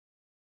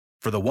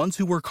For the ones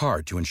who work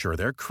hard to ensure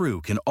their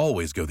crew can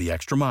always go the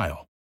extra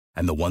mile,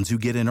 and the ones who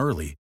get in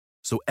early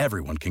so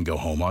everyone can go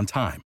home on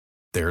time,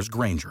 there's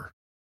Grainger,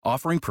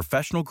 offering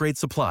professional-grade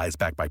supplies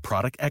backed by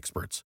product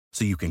experts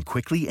so you can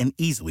quickly and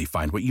easily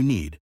find what you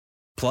need.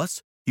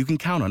 Plus, you can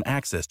count on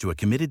access to a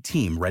committed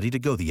team ready to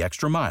go the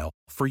extra mile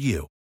for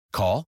you.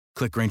 Call,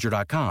 click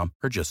Grainger.com,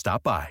 or just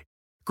stop by.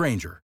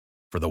 Grainger,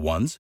 for the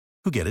ones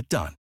who get it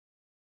done.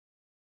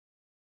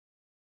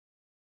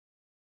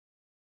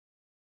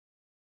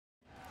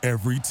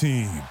 Every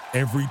team,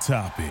 every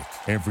topic,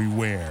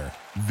 everywhere.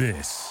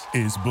 This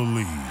is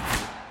Believe.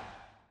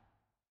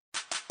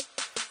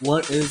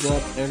 What is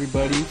up,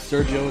 everybody?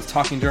 Sergio is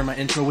talking during my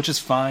intro, which is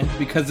fine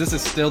because this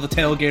is still the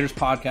Tailgaters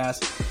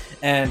podcast,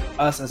 and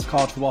us as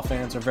college football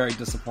fans are very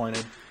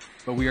disappointed,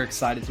 but we are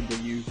excited to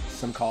bring you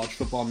some college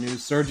football news.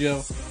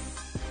 Sergio,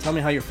 tell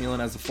me how you're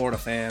feeling as a Florida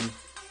fan,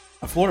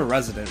 a Florida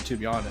resident, to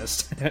be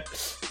honest.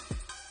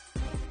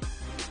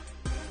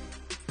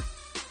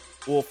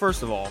 Well,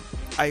 first of all,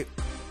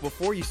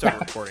 before you started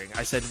recording,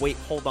 I said, wait,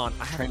 hold on,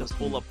 I have to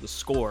pull up the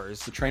scores.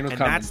 The train was and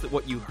coming. That's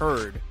what you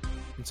heard.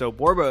 And so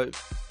Borba,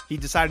 he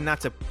decided not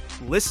to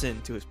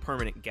listen to his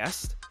permanent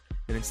guest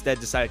and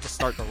instead decided to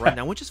start the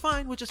rundown, which is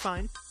fine.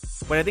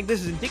 But I think this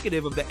is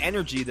indicative of the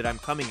energy that I'm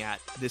coming at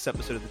this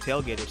episode of the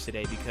Tailgaters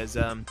today because,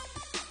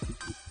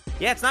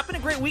 it's not been a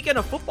great weekend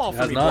of football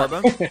for me,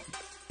 Borba.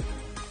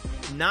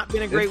 Not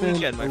been a great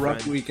weekend, my friend.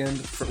 Rough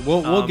weekend.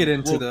 We'll get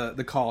into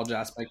the college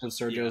aspect of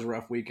Sergio's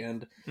rough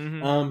weekend.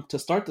 Mm-hmm. To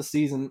start the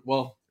season,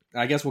 well,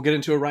 I guess we'll get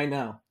into it right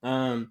now.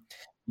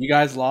 You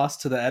guys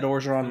lost to the Ed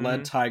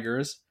Orgeron-led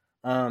Tigers.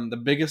 The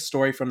biggest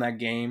story from that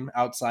game,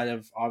 outside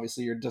of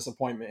obviously your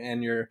disappointment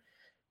and your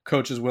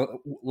coach's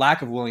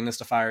lack of willingness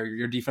to fire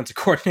your defensive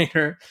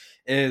coordinator,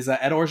 is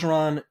that Ed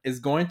Orgeron is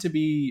going to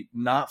be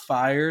not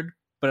fired,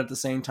 but at the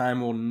same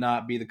time will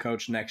not be the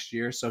coach next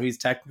year. So he's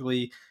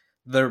technically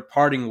they're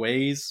parting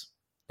ways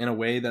in a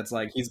way that's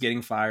like he's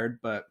getting fired.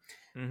 But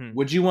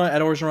would you want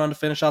Ed Orgeron to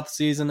finish out the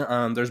season?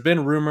 There's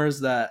been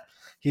rumors that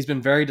he's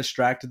been very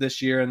distracted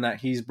this year and that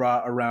he's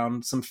brought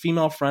around some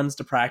female friends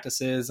to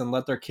practices and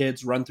let their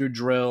kids run through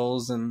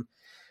drills. And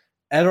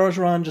Ed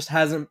Orgeron just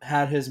hasn't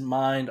had his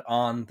mind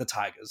on the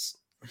Tigers.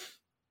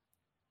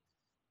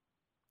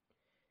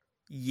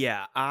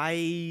 Yeah,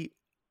 I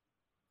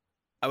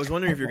was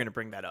wondering if you're going to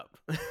bring that up.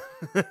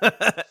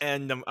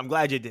 And I'm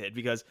glad you did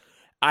because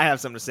I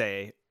have something to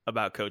say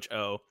about Coach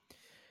O.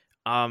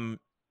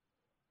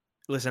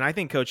 Listen, I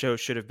think Coach O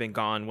should have been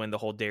gone when the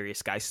whole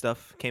Darius Geis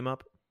stuff came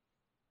up.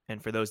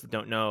 And for those that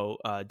don't know,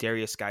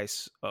 Darius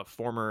Geis, a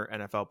former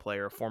NFL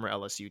player, former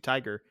LSU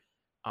Tiger,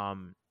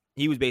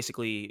 he was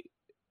basically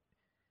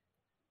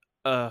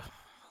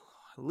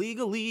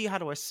legally, how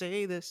do I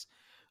say this?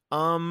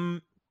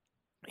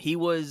 He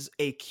was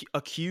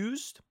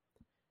accused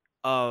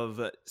of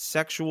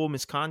sexual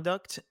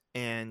misconduct,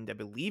 and I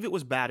believe it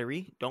was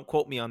battery. Don't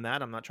quote me on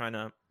that. I'm not trying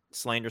to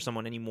slander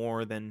someone any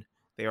more than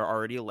they are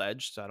already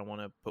alleged, so I don't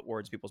want to put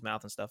words in people's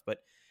mouth and stuff. But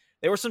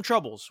there were some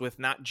troubles with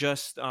not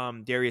just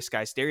Darius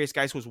Geis. Darius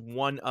Geis was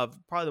one of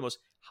probably the most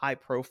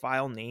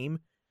high-profile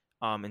name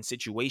and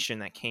situation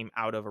that came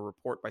out of a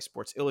report by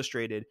Sports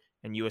Illustrated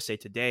and USA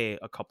Today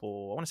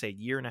a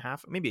year and a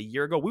half, maybe a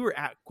year ago. We were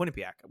at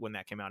Quinnipiac when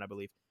that came out, I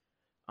believe.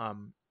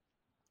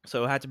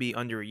 So it had to be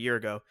under a year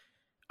ago.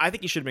 I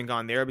think he should have been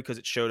gone there because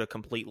it showed a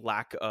complete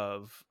lack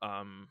of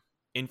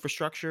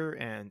infrastructure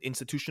and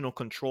institutional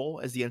control,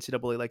 as the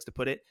NCAA likes to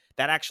put it.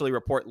 That actually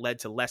report led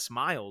to Les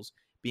Miles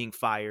being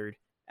fired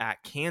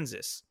at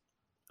Kansas,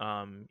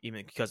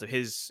 even because of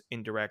his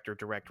indirect or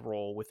direct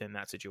role within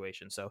that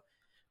situation. So,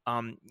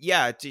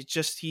 it's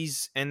just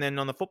and then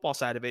on the football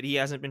side of it, he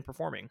hasn't been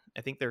performing.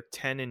 I think they're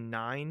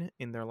 10-9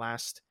 in their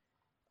last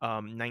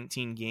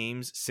 19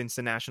 games since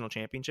the national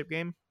championship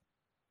game.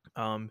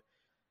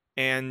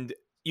 And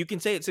you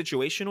can say it's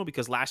situational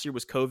because last year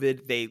was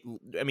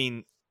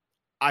COVID.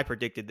 I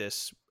predicted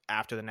this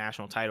after the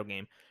national title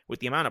game. With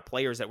the amount of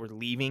players that were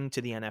leaving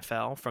to the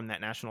NFL from that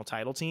national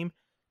title team,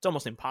 it's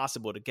almost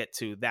impossible to get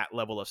to that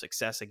level of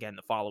success again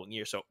the following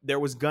year. So there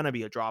was going to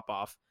be a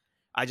drop-off.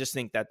 I just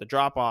think that the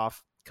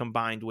drop-off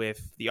combined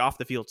with the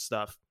off-the-field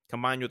stuff,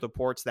 combined with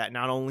reports that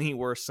not only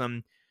were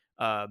some,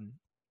 I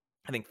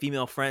think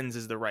female friends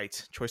is the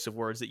right choice of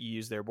words that you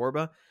use there,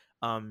 Borba.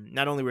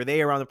 Not only were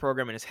they around the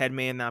program and his head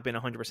may have not been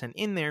 100%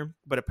 in there,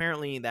 but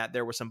apparently that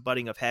there was some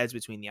butting of heads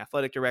between the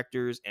athletic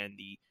directors and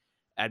the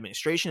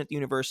administration at the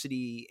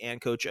university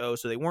and Coach O.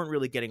 So they weren't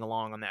really getting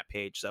along on that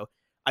page. So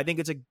I think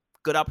it's a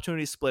good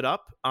opportunity to split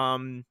up.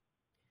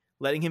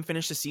 Letting him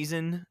finish the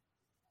season.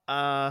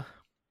 I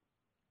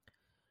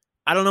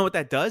don't know what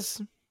that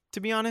does, to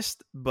be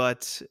honest,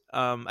 but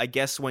I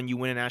guess when you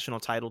win a national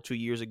title 2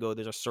 years ago,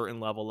 there's a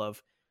certain level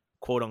of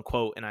quote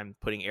unquote, and I'm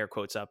putting air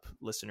quotes up,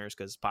 listeners,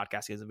 because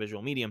podcasting is a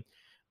visual medium,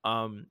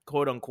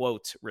 quote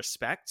unquote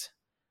respect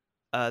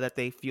that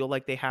they feel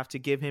like they have to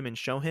give him and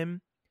show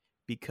him,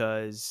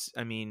 because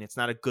it's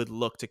not a good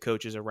look to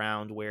coaches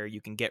around where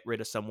you can get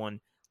rid of someone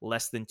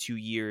less than 2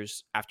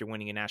 years after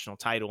winning a national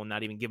title and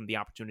not even give them the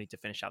opportunity to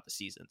finish out the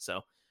season.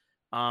 So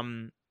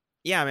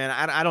Yeah, man,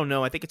 I don't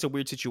know. I think it's a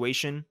weird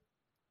situation.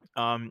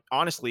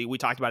 Honestly, we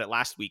talked about it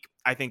last week.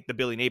 I think the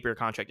Billy Napier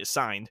contract is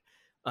signed,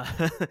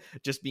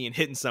 just being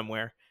hidden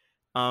somewhere.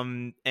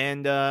 Yeah,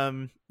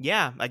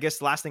 I guess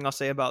the last thing I'll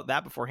say about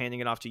that before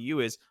handing it off to you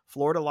is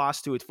Florida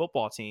lost to its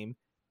football team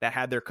that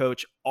had their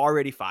coach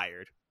already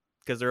fired,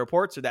 because the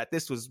reports are that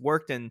this was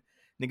worked and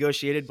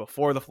negotiated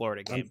before the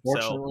Florida game.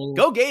 So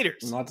go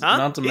Gators! Not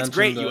to It's mention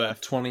great, the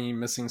UF. 20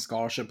 missing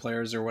scholarship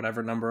players or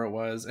whatever number it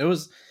was. It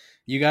was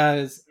you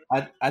guys.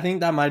 I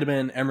think that might have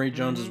been Emory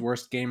Jones's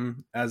worst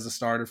game as a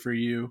starter for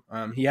you.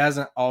 He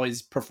hasn't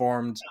always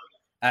performed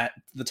at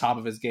the top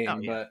of his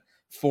game, but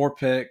 4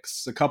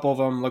 picks, a couple of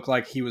them looked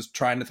like he was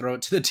trying to throw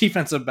it to the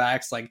defensive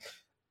backs. Like,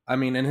 I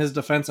mean, in his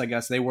defense, I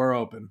guess they were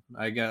open.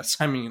 I guess.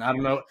 I mean, I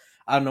don't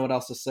know what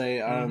else to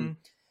say.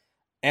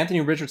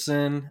 Anthony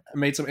Richardson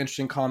made some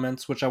interesting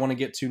comments, which I want to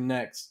get to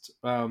next.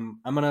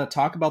 I'm going to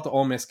talk about the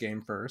Ole Miss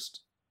game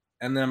first,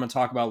 and then I'm going to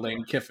talk about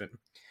Lane Kiffin.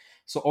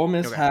 So Ole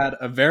Miss had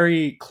a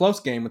very close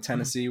game with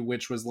Tennessee,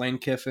 which was Lane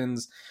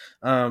Kiffin's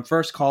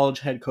first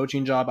college head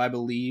coaching job, I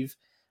believe.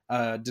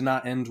 Did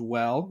not end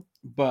well,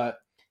 but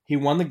he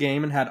won the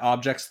game and had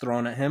objects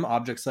thrown at him,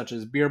 objects such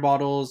as beer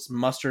bottles,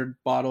 mustard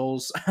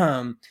bottles,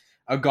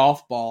 a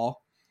golf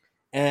ball,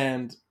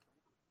 and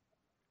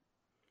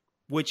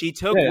which he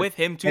took with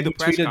him to the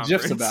press conference.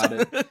 GIFs about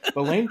it.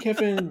 But Lane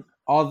Kiffin,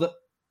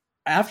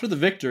 after the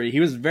victory, he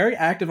was very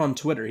active on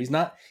Twitter. He's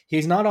not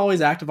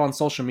always active on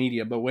social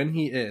media, but when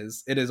he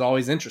is, it is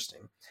always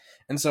interesting.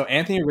 And so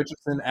Anthony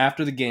Richardson,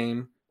 after the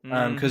game,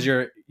 because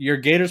your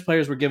Gators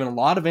players were given a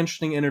lot of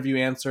interesting interview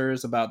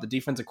answers about the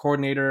defensive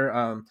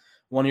coordinator.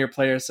 One of your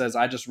players says,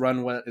 "I just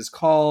run what is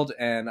called,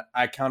 and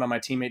I count on my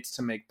teammates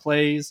to make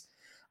plays."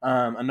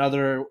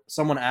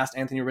 Someone asked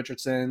Anthony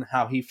Richardson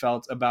how he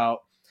felt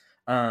about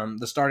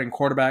the starting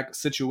quarterback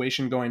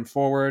situation going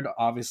forward.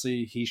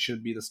 Obviously, he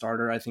should be the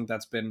starter. I think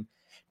that's been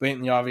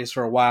blatantly obvious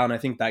for a while, and I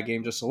think that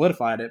game just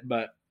solidified it.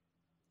 But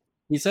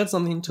he said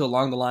something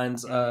along the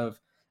lines of,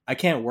 "I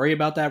can't worry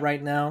about that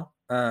right now."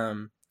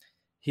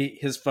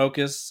 His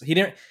focus. He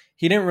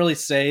didn't really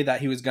say that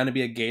he was going to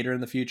be a Gator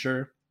in the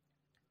future,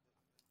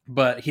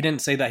 but he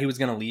didn't say that he was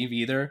going to leave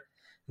either.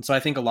 And so I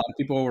think a lot of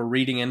people were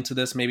reading into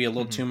this maybe a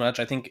little too much.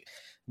 I think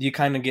you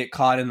kind of get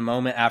caught in the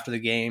moment after the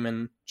game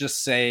and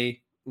just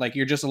say, like,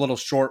 you're just a little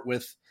short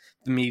with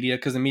the media,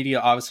 because the media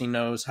obviously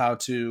knows how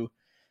to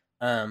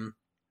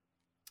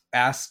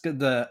ask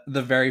the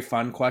very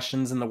fun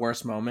questions in the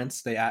worst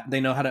moments. We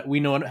know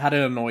how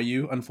to annoy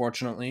you,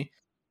 unfortunately.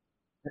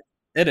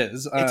 It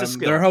is. It's a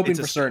skill. They're hoping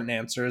for certain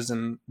answers,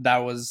 and that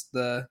was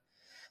the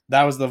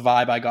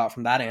vibe I got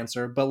from that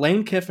answer. But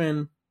Lane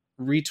Kiffin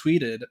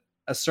retweeted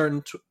a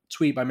certain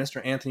tweet by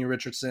Mr. Anthony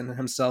Richardson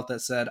himself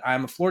that said,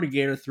 "I'm a Florida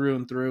Gator through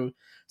and through.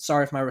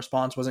 Sorry if my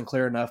response wasn't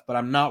clear enough, but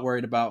I'm not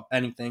worried about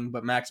anything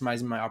but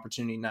maximizing my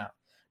opportunity now.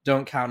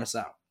 Don't count us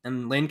out."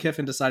 And Lane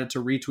Kiffin decided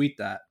to retweet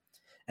that.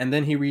 And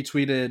then he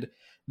retweeted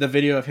the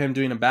video of him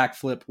doing a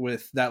backflip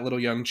with that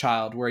little young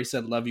child where he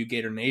said, "Love you,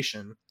 Gator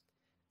Nation."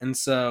 And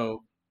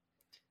so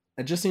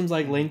it just seems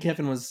like Lane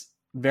Kiffin was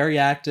very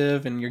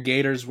active, and your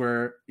Gators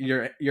were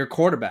your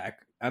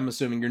quarterback. I'm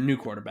assuming your new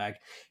quarterback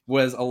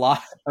was a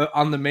lot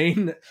on the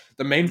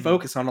main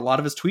focus on a lot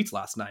of his tweets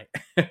last night.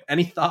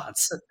 Any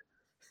thoughts?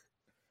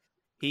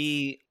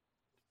 He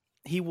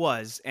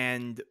was,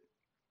 and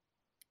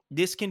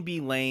this can be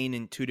Lane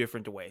in two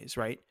different ways,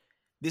 right?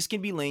 This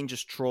can be Lane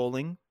just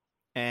trolling,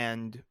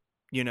 and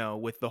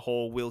with the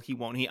whole will he,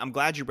 won't he. I'm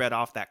glad you read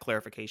off that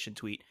clarification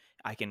tweet.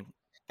 I can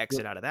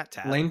exit out of that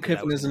tab. Lane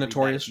Kiffin is a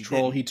notorious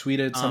troll. He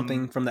tweeted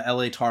something from the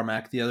LA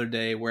Tarmac the other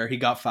day where he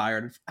got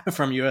fired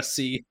from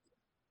USC.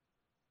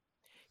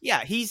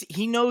 Yeah,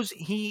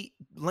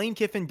 Lane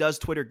Kiffin does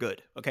Twitter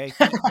good, okay?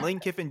 Lane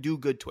Kiffin do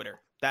good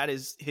Twitter. That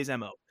is his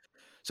MO.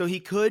 So he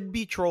could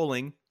be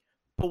trolling,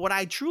 but what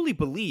I truly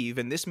believe,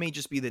 and this may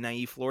just be the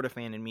naive Florida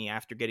fan in me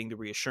after getting the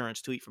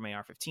reassurance tweet from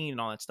AR-15 and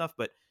all that stuff,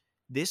 but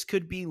this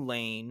could be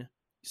Lane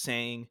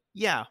saying,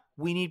 yeah,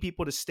 we need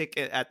people to stick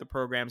at the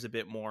programs a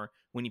bit more.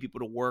 We need people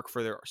to work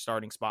for their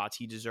starting spots.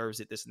 He deserves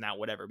it, this and that,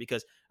 whatever.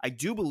 Because I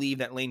do believe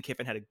that Lane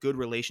Kiffin had a good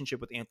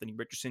relationship with Anthony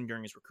Richardson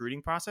during his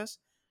recruiting process.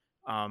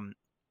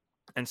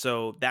 And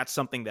so that's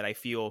something that I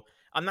feel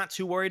I'm not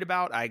too worried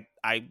about. I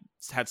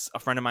had a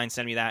friend of mine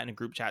send me that in a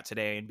group chat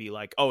today and be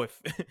like, "Oh, if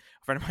a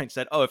friend of mine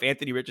said, if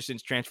Anthony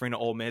Richardson's transferring to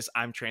Ole Miss,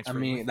 I'm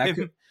transferring." I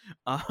mean,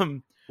 with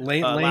him.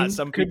 Lane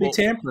some could people,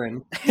 be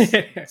tampering.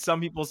 Some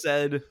people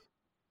said,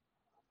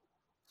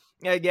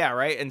 yeah,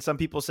 right. And some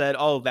people said,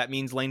 "Oh, that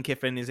means Lane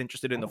Kiffin is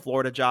interested in the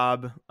Florida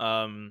job."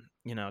 Talking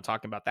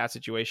about that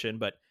situation.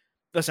 But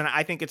listen,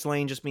 I think it's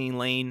Lane just being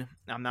Lane.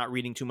 I'm not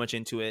reading too much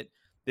into it.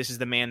 This is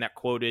the man that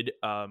quoted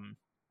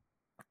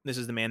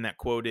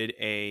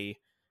a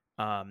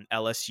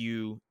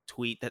LSU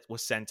tweet that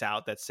was sent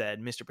out that said,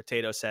 Mr.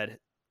 Potato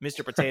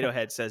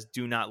Head says,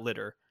 "Do not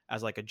litter,"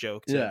 as like a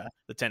joke to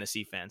the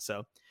Tennessee fans.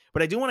 So,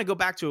 but I do want to go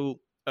back to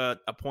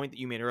a point that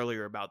you made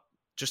earlier about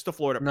just the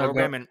Florida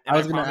program. And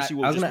I promise you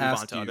we'll just move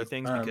on to other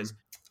things because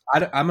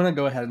I'm going to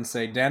go ahead and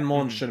say Dan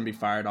Mullen shouldn't be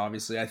fired.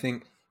 Obviously, I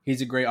think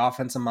He's a great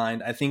offensive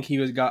mind. I think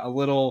he got a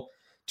little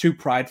too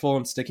prideful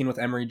in sticking with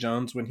Emory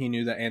Jones when he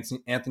knew that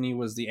Anthony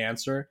was the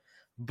answer.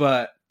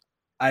 But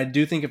I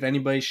do think if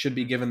anybody should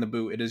be given the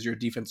boot, it is your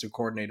defensive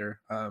coordinator.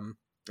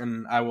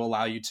 And I will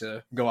allow you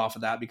to go off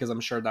of that because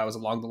I'm sure that was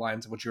along the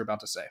lines of what you were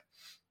about to say.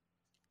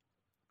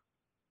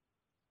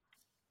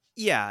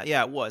 Yeah,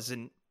 it was.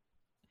 And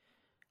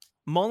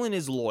Mullen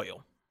is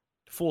loyal,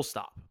 full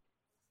stop.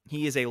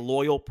 He is a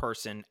loyal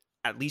person,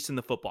 at least in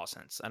the football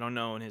sense. I don't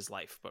know in his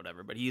life,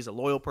 whatever, but he is a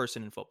loyal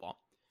person in football.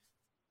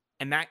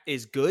 And that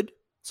is good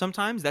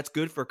sometimes. That's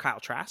good for Kyle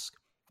Trask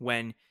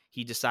when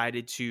he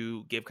decided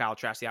to give Kyle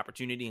Trask the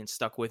opportunity and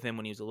stuck with him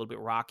when he was a little bit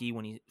rocky,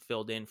 when he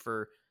filled in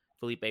for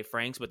Felipe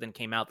Franks, but then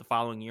came out the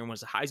following year and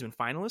was a Heisman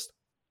finalist.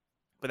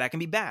 But that can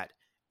be bad.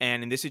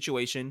 And in this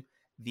situation,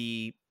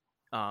 the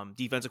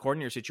defensive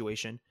coordinator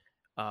situation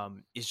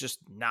is just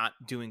not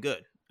doing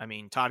good. I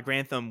mean, Todd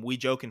Grantham, we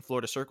joke in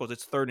Florida circles,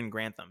 it's third and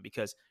Grantham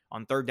because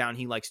on third down,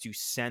 he likes to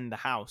send the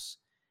house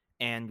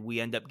and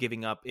we end up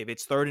giving up. If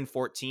it's 3rd and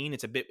 14,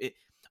 it's a bit,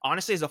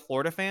 honestly, as a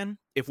Florida fan,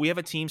 if we have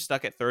a team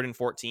stuck at 3rd and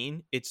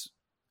 14,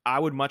 I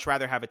would much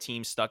rather have a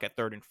team stuck at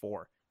 3rd and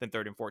 4 than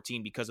 3rd and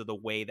 14 because of the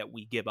way that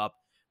we give up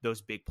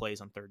those big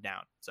plays on third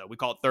down. So we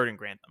call it 3rd and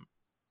Grantham.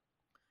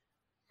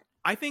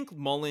 I think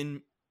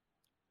Mullen,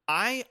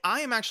 I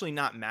am actually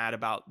not mad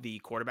about the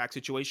quarterback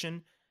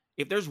situation.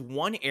 If there's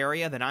one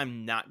area that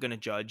I'm not going to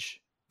judge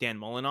Dan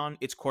Mullen on,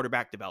 it's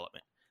quarterback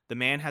development. The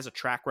man has a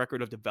track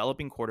record of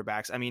developing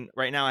quarterbacks. I mean,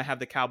 right now I have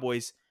the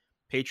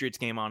Cowboys-Patriots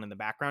game on in the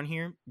background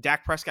here.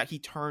 Dak Prescott, he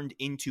turned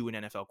into an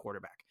NFL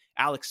quarterback.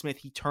 Alex Smith,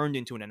 he turned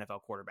into an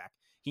NFL quarterback.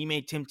 He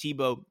made Tim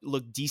Tebow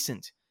look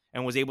decent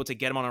and was able to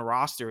get him on a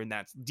roster, and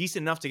that's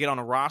decent enough to get on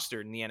a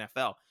roster in the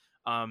NFL.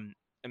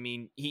 I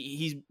mean,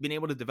 he's been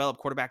able to develop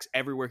quarterbacks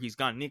everywhere he's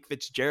gone. Nick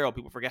Fitzgerald,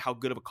 people forget how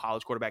good of a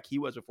college quarterback he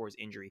was before his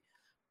injury.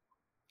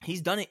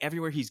 He's done it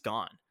everywhere he's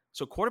gone.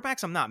 So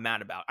quarterbacks, I'm not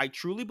mad about. I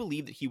truly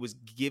believe that he was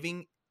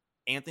giving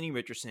Anthony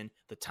Richardson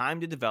the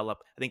time to develop.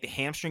 I think the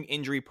hamstring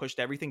injury pushed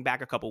everything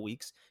back a couple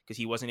weeks because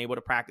he wasn't able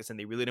to practice and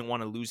they really didn't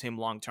want to lose him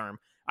long term.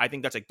 I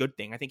think that's a good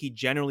thing. I think he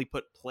generally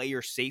put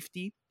player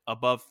safety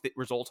above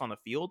results on the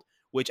field,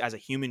 which as a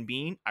human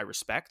being, I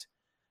respect.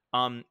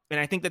 And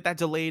I think that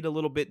delayed a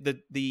little bit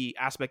the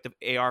aspect of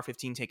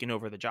AR-15 taking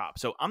over the job.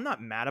 So I'm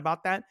not mad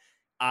about that.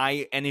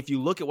 And if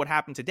you look at what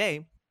happened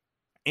today,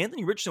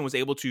 Anthony Richardson was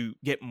able to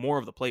get more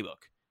of the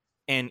playbook.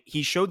 And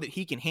he showed that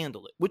he can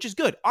handle it, which is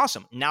good.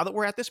 Awesome. Now that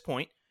we're at this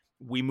point,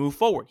 we move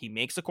forward. He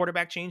makes the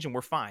quarterback change and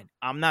we're fine.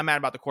 I'm not mad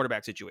about the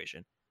quarterback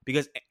situation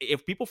because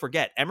if people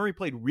forget, Emory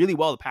played really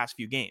well the past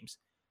few games.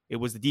 It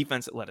was the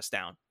defense that let us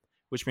down,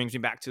 which brings me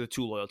back to the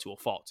too loyal to a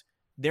fault.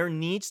 There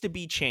needs to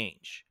be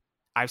change.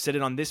 I've said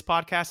it on this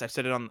podcast. I've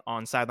said it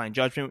on Sideline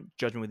Judgment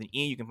with an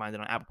E. You can find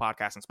it on Apple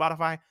Podcasts and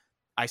Spotify.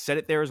 I said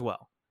it there as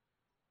well.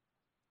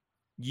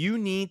 You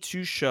need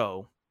to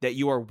show that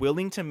you are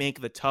willing to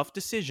make the tough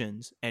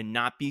decisions and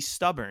not be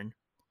stubborn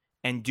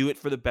and do it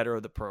for the better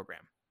of the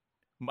program.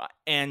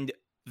 And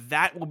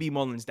that will be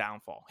Mullen's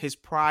downfall. His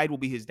pride will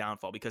be his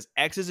downfall because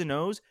X's and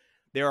O's,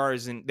 there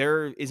isn't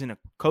a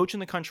coach in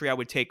the country I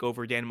would take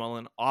over Dan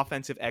Mullen,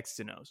 offensive X's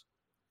and O's.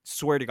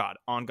 Swear to God,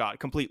 on God,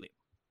 completely.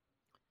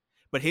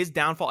 But his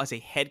downfall as a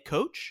head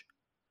coach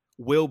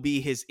will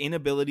be his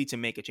inability to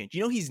make a change.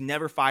 You know, he's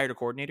never fired a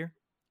coordinator.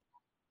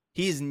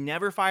 He has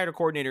never fired a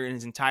coordinator in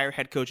his entire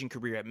head coaching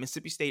career at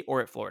Mississippi State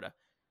or at Florida.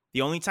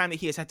 The only time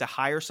that he has had to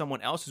hire someone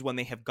else is when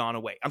they have gone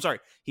away. I'm sorry,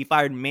 he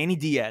fired Manny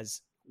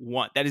Diaz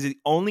once. That is the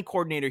only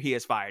coordinator he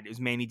has fired is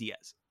Manny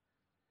Diaz.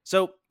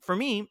 So for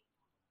me,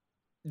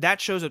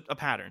 that shows a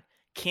pattern.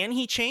 Can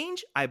he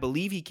change? I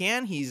believe he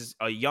can. He's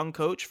a young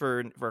coach for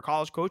a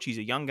college coach. He's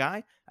a young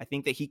guy. I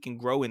think that he can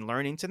grow and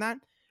learn into that.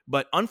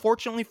 But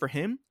unfortunately for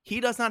him,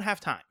 he does not have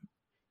time.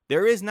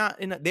 There is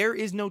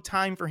no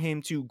time for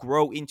him to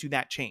grow into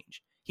that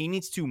change. He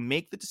needs to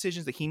make the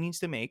decisions that he needs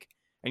to make,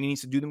 and he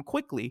needs to do them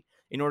quickly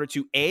in order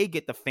to, A,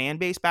 get the fan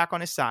base back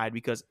on his side,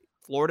 because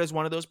Florida is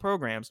one of those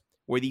programs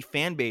where the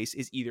fan base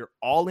is either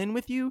all in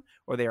with you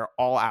or they are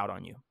all out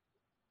on you.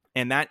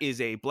 And that is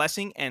a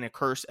blessing and a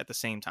curse at the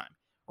same time.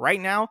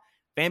 Right now,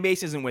 fan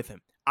base isn't with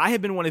him. I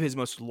have been one of his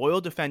most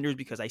loyal defenders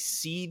because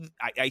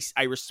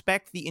I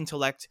respect the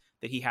intellect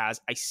that he has.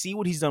 I see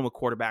what he's done with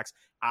quarterbacks.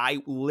 I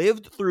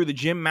lived through the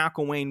Jim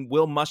McElwain,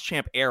 Will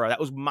Muschamp era. That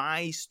was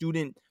my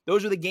student.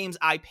 Those are the games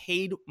I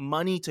paid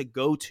money to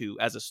go to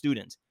as a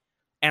student.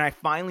 And I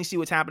finally see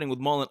what's happening with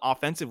Mullen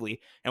offensively.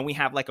 And we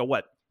have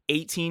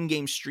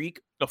 18-game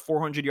streak of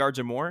 400 yards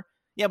or more.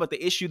 Yeah, but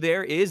the issue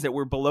there is that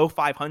we're below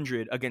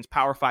 500 against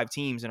Power 5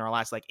 teams in our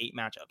last 8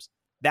 matchups.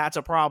 That's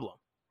a problem.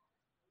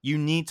 You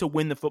need to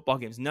win the football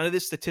games. None of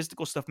this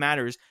statistical stuff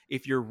matters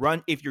if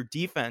your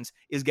defense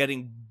is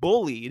getting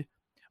bullied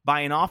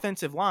by an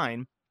offensive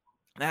line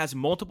that has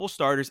multiple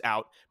starters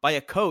out, by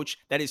a coach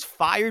that is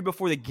fired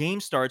before the game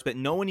starts but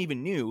no one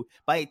even knew,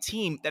 by a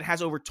team that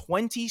has over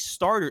 20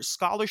 starters,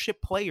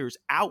 scholarship players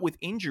out with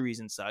injuries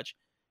and such,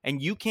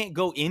 and you can't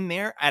go in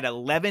there at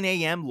 11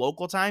 a.m.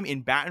 local time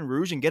in Baton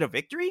Rouge and get a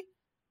victory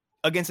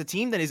against a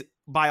team that is,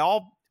 by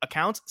all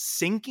accounts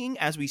sinking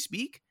as we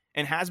speak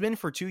and has been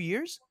for 2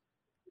 years.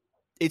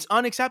 It's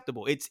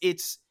unacceptable.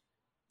 It's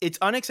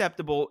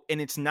unacceptable,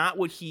 and it's not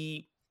what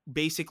he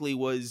basically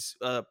was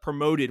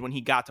promoted when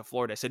he got to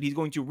Florida. Said he's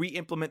going to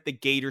re-implement the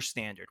Gator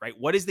standard, right?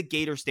 What is the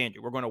Gator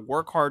standard? We're going to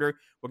work harder.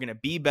 We're going to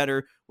be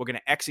better. We're going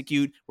to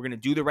execute. We're going to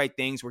do the right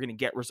things. We're going to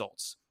get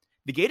results.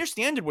 The Gator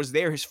standard was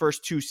there his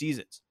first 2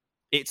 seasons.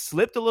 It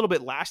slipped a little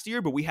bit last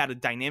year, but we had a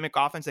dynamic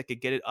offense that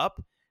could get it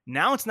up.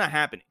 Now it's not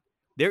happening.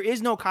 There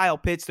is no Kyle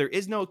Pitts. There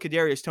is no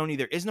Kadarius Toney.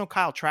 There is no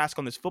Kyle Trask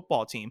on this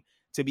football team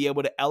to be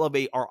able to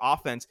elevate our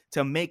offense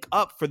to make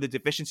up for the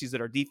deficiencies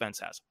that our defense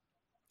has.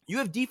 You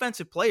have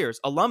defensive players,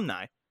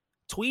 alumni,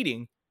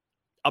 tweeting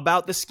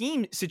about the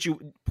scheme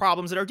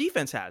problems that our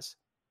defense has.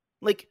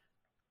 Like,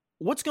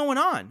 what's going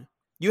on?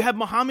 You have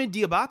Mohamed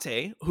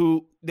Diabate,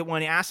 who,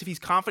 when asked if he's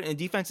confident in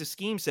defensive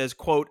scheme, says,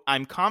 quote,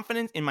 "I'm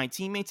confident in my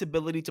teammates'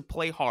 ability to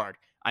play hard.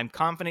 I'm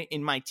confident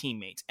in my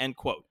teammates," end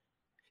quote.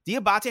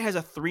 Diabate has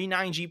a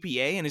 3.9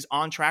 GPA and is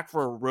on track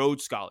for a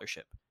Rhodes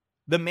Scholarship.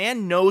 The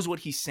man knows what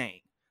he's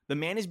saying. The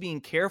man is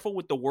being careful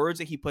with the words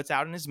that he puts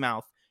out in his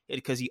mouth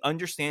because he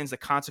understands the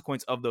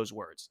consequence of those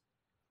words.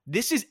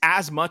 This is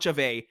as much of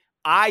a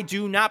 "I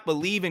do not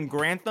believe in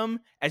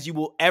Grantham" as you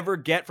will ever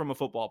get from a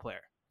football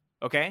player.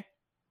 Okay?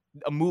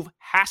 A move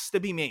has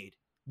to be made.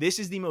 This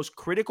is the most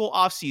critical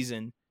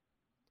offseason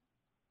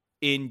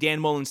in Dan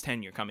Mullen's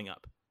tenure coming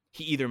up.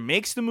 He either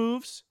makes the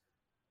moves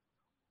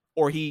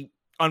or he,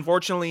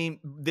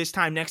 unfortunately, this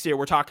time next year,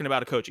 we're talking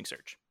about a coaching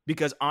search.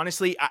 Because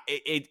honestly,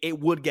 it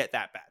would get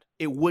that bad.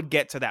 It would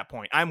get to that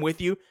point. I'm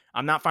with you.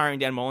 I'm not firing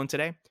Dan Mullen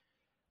today.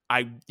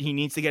 He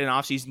needs to get an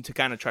offseason to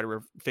kind of try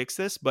to fix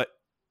this. But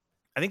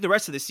I think the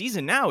rest of the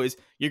season now is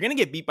you're going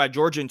to get beat by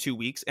Georgia in 2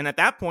 weeks. And at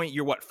that point,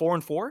 you're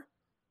 4-4,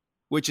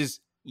 which is,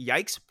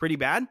 yikes, pretty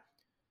bad.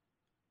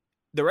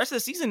 The rest of the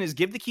season is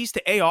give the keys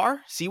to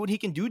AR, see what he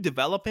can do,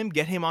 develop him,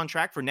 get him on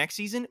track for next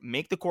season,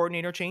 make the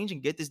coordinator change,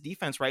 and get this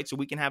defense right so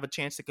we can have a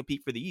chance to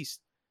compete for the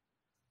East.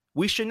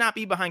 We should not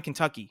be behind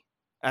Kentucky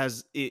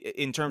as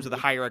in terms of the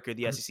hierarchy of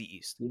the SEC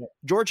East. Yeah.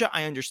 Georgia,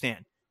 I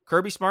understand.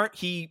 Kirby Smart,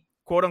 he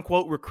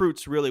quote-unquote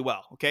recruits really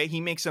well, okay?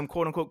 He makes some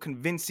quote-unquote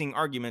convincing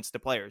arguments to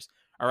players,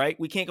 all right?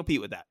 We can't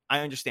compete with that. I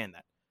understand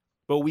that.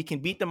 But we can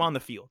beat them on the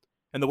field.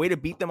 And the way to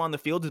beat them on the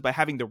field is by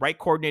having the right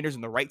coordinators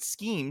and the right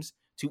schemes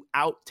to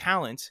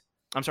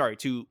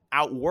to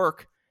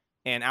outwork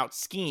and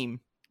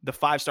out-scheme the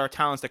 5-star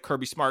talents that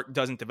Kirby Smart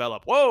doesn't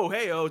develop. Whoa,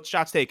 hey,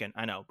 shots taken.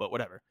 I know, but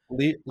whatever.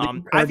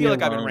 I feel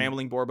like I've been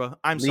rambling, Borba.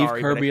 I'm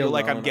sorry, but I feel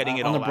like I'm getting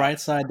it all out. On the bright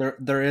side,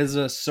 there is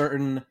a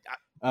certain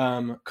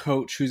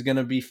coach who's going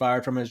to be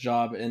fired from his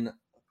job in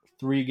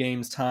 3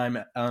 games' time,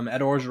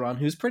 Ed Orgeron,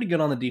 who's pretty good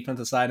on the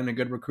defensive side and a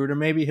good recruiter.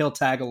 Maybe he'll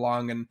tag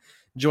along and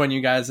join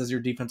you guys as your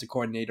defensive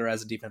coordinator,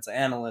 as a defensive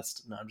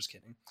analyst. No, I'm just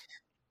kidding.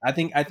 I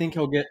think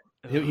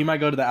he might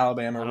go to the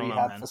Alabama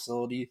rehab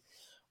facility,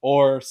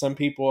 or some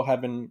people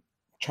have been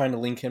trying to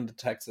link him to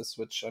Texas,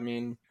 which, I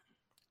mean,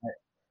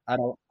 I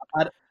don't.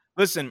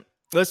 Listen,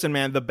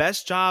 man, the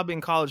best job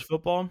in college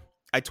football,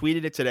 I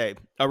tweeted it today.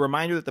 A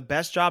reminder that the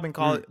best job in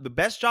college, the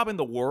best job in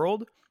the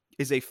world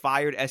is a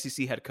fired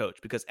SEC head coach,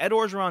 because Ed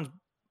Orgeron's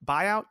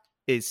buyout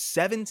is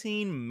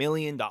 $17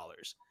 million.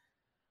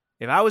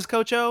 If I was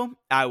Coach O,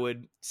 I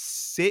would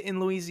sit in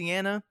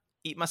Louisiana,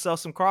 eat myself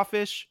some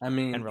crawfish,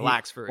 and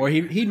relax for a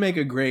year. He'd make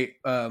a great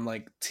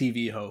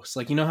TV host.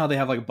 Like, you know how they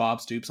have like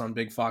Bob Stoops on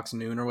Big Fox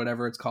Noon or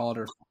whatever it's called,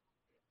 or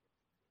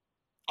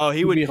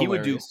he would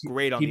do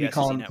great on the SEC network. He'd be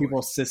calling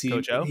people sissy.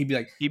 Coach O? He'd be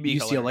like, he'd be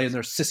UCLA hilarious. and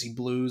their sissy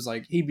blues.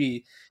 Like, he'd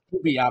be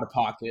out of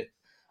pocket.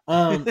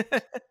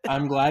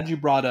 I'm glad you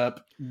brought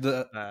up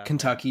the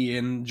Kentucky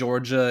and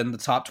Georgia in the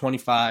top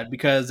 25,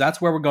 because that's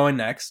where we're going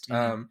next.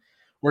 Mm-hmm.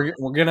 We're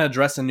gonna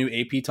address a new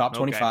AP top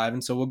 25,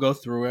 and so we'll go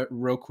through it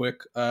real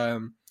quick.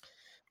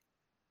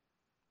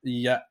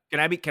 Yeah. Can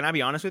I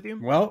be honest with you?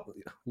 Well,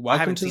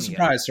 welcome to the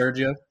surprise,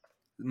 Sergio.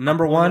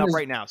 Number one is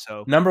right now.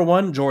 So number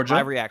 1, Georgia.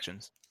 5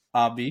 reactions.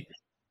 Obvi.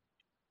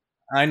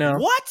 I know.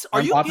 What?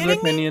 Are you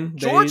kidding me?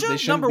 Georgia, they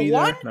number 1?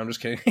 There. No, I'm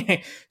just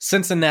kidding.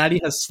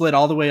 Cincinnati has slid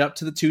all the way up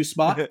to the 2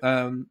 spot.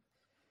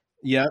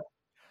 Yep.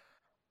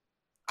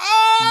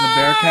 Oh! The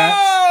Bearcats.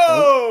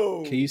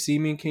 Oh, can you see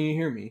me? Can you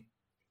hear me?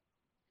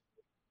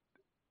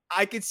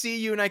 I can see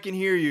you and I can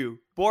hear you.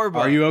 Borba.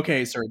 Are you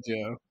okay,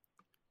 Sergio?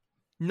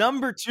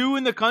 Number 2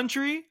 in the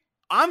country?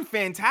 I'm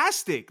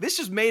fantastic. This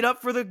just made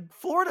up for the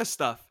Florida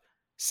stuff.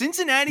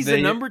 Cincinnati's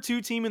the number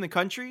 2 team in the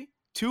country.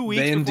 2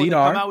 weeks they before indeed they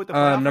come out with the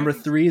playoff number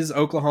rankings. 3 is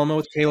Oklahoma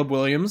with Caleb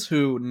Williams,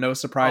 who, no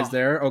surprise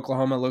there.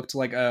 Oklahoma looked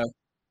like a...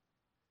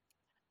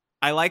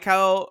 I like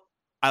how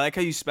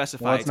you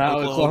specify. Well, it's not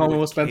Oklahoma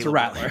with Spencer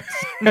Rattler.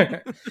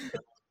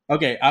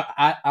 Okay,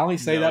 I only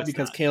say that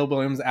because Caleb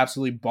Williams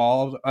absolutely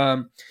balled.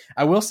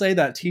 I will say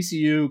that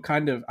TCU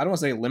kind of, I don't want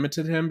to say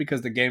limited him,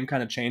 because the game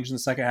kind of changed in the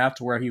second half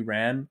to where he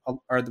ran,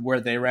 or where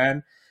they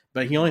ran,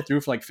 but he only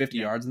threw for like 50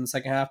 yards in the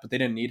second half, but they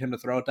didn't need him to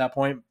throw at that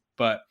point,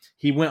 but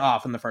he went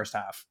off in the first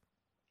half.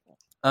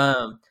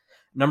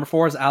 Number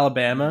 4 is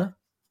Alabama.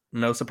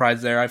 No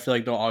surprise there. I feel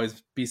like they'll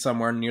always be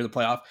somewhere near the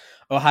playoff.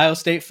 Ohio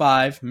State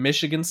 5,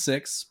 Michigan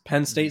 6,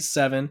 Penn State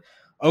 7,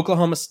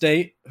 Oklahoma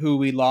State, who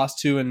we lost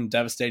to in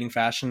devastating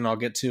fashion, and I'll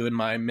get to in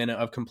my minute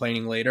of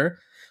complaining later.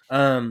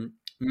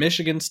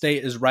 Michigan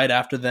State is right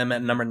after them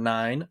at number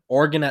 9,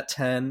 Oregon at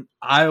 10,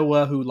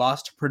 Iowa, who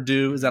lost to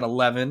Purdue, is at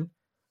 11,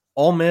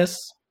 Ole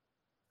Miss,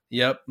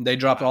 yep, they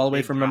dropped all the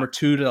way from number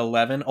 2 to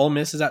 11. Ole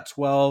Miss is at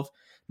 12,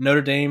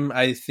 Notre Dame,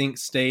 I think,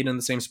 stayed in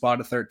the same spot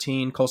at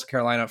 13, Coastal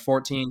Carolina at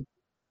 14.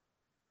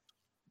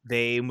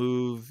 They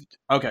moved.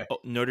 Okay.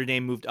 Notre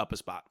Dame moved up a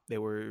spot.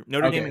 Notre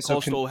Dame and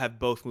Coastal have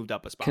both moved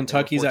up a spot.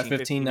 Kentucky's 14, at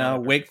 15 now.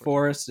 Wake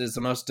Forest is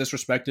the most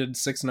disrespected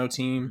 6-0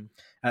 team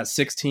at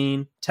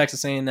 16.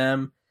 Texas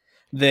A&M,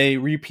 they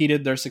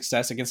repeated their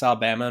success against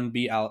Alabama and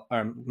beat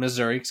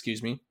Missouri,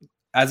 excuse me.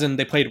 As in,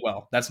 they played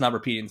well. That's not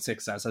repeating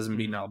success, as in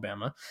beating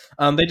Alabama.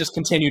 They just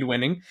continued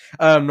winning.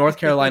 North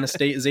Carolina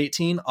State is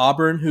 18.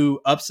 Auburn, who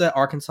upset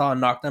Arkansas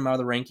and knocked them out of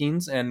the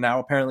rankings, and now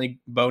apparently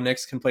Bo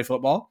Nix can play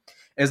football,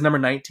 is number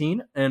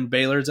 19. And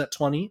Baylor's at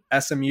 20.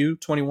 SMU,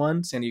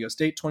 21. San Diego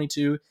State,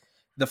 22.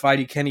 The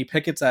Fighty Kenny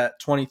Pickett's at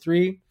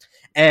 23.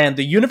 And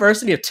the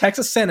University of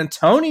Texas San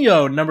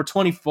Antonio, number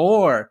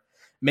 24,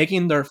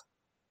 making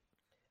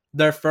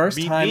their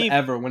first time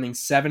ever winning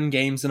 7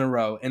 games in a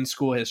row in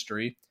school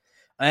history.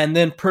 And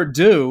then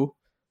Purdue,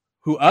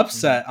 who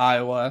upset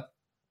Iowa,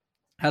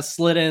 has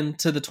slid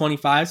into the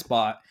 25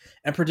 spot.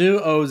 And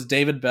Purdue owes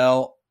David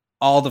Bell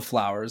all the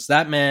flowers.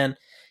 That man,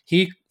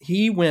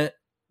 he went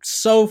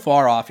so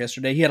far off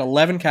yesterday. He had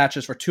 11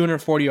 catches for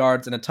 240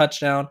 yards and a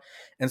touchdown.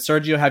 And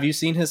Sergio, have you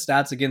seen his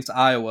stats against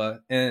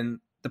Iowa in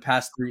the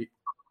past 3?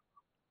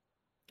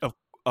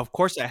 Of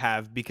course I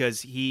have,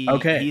 because he's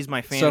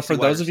my fantasy. So for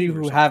those of you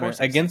who haven't,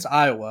 against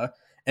Iowa,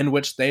 in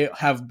which they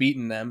have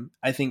beaten them,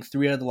 I think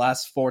 3 out of the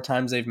last 4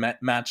 times they've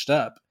matched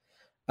up,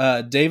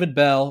 David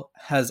Bell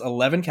has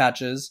 11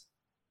 catches,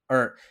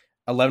 or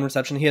 11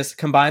 receptions. He has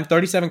combined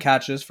 37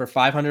 catches for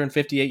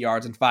 558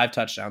 yards and 5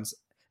 touchdowns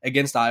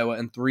against Iowa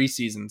in 3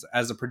 seasons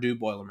as a Purdue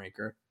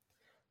Boilermaker.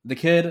 The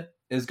kid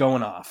is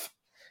going off.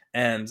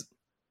 And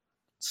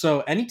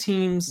so any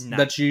teams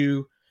that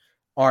you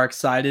are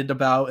excited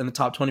about in the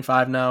top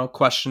 25 now,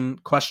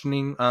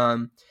 questioning,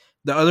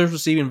 the others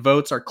receiving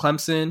votes are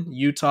Clemson,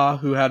 Utah,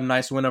 who had a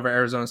nice win over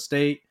Arizona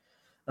State,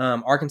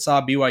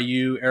 Arkansas,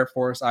 BYU, Air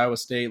Force, Iowa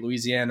State,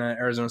 Louisiana,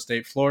 Arizona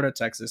State, Florida,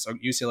 Texas,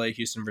 UCLA,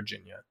 Houston,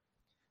 Virginia.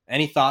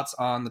 Any thoughts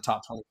on the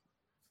top 20?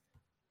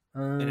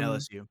 In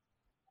LSU.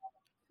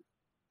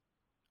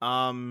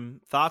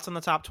 Thoughts on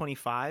the top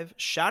 25?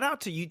 Shout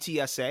out to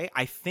UTSA.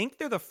 I think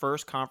they're the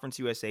first Conference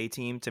USA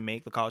team to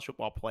make the college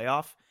football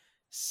playoff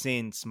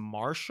since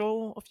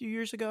Marshall a few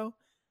years ago.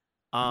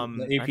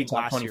 The AP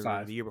top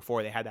 25. The year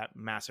before, they had that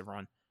massive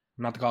run.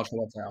 Not the college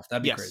football playoff.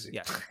 That'd be crazy.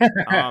 Yes.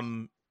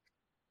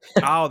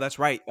 Oh, that's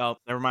right. Oh,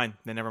 never mind.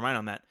 Then never mind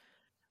on that.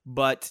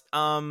 But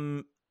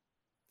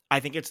I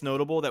think it's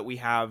notable that we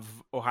have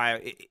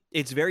Ohio.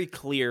 It's very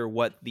clear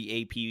what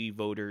the AP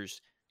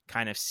voters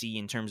kind of see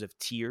in terms of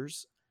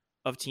tiers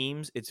of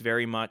teams. It's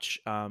very much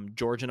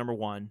Georgia number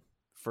 1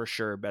 for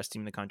sure, best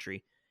team in the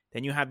country.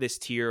 Then you have this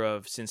tier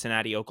of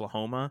Cincinnati,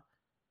 Oklahoma.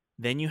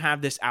 Then you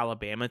have this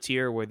Alabama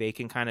tier where they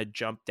can kind of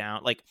jump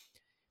down. Like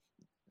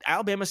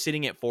Alabama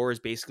sitting at 4 is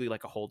basically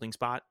like a holding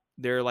spot.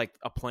 They're like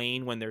a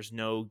plane when there's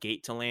no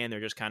gate to land.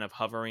 They're just kind of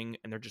hovering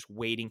and they're just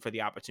waiting for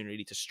the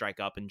opportunity to strike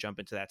up and jump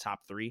into that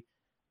top 3.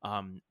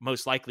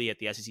 Most likely at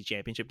the SEC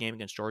championship game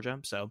against Georgia.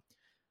 So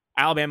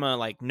Alabama,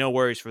 like, no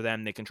worries for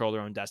them. They control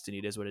their own destiny.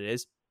 It is what it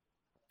is.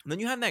 And then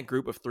you have that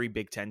group of 3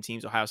 Big Ten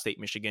teams, Ohio State,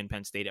 Michigan,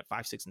 Penn State at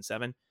 5, 6, and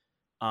 7,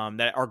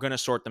 that are going to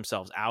sort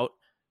themselves out.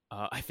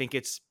 I think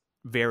it's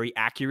very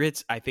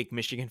accurate. I think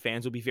Michigan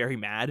fans will be very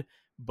mad,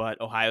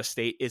 but Ohio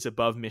State is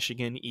above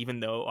Michigan,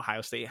 even though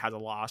Ohio State has a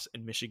loss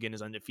and Michigan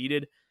is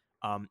undefeated.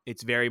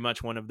 It's very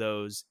much one of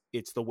those,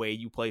 it's the way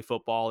you play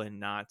football and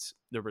not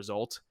the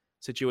result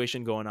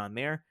situation going on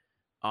there.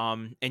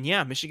 And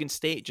yeah, Michigan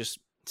State just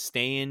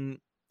staying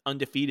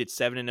undefeated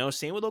 7-0.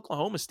 Same with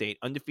Oklahoma State,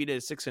 undefeated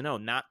at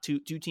 6-0. Not two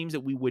teams that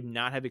we would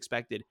not have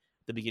expected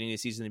at the beginning of the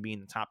season to be in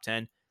the top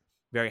 10.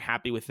 Very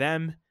happy with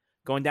them.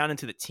 Going down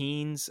into the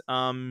teens,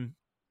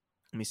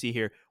 let me see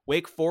here.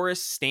 Wake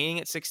Forest staying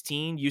at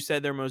 16. You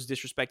said their most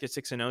disrespected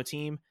 6-0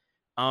 team.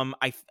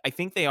 I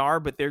think they are,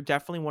 but they're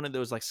definitely one of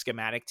those like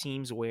schematic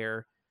teams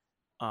where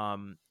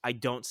I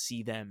don't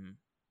see them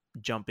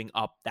jumping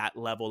up that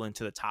level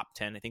into the top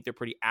 10. I think they're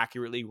pretty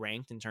accurately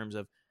ranked in terms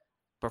of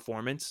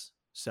performance.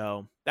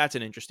 So that's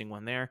an interesting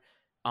one there.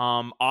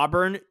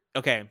 Auburn.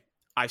 Okay.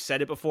 I've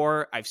said it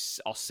before.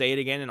 I'll say it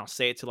again and I'll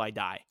say it till I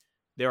die.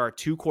 There are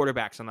 2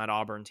 quarterbacks on that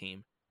Auburn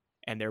team,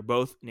 and they're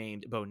both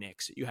named Bo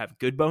Nix. You have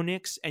good Bo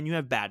Nix and you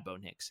have bad Bo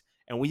Nix.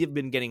 And we have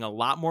been getting a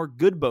lot more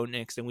good Bo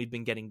Nix than we've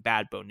been getting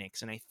bad Bo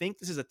Nix. And I think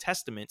this is a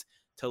testament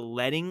to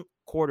letting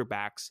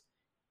quarterbacks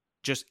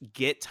just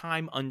get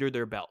time under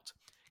their belt.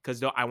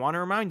 Because I want to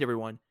remind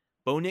everyone,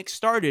 Bo Nix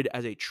started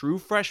as a true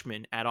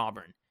freshman at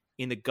Auburn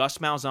in the Gus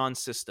Malzahn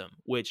system,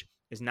 which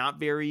is not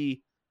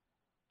very,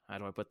 how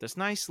do I put this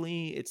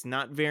nicely? It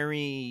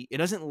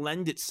doesn't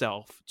lend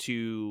itself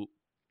to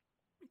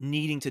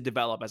needing to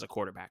develop as a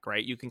quarterback,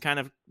 right? You can kind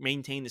of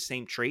maintain the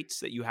same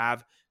traits that you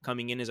have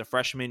coming in as a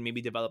freshman,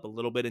 maybe develop a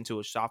little bit into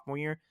a sophomore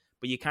year,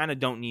 but you kind of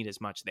don't need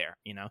as much there.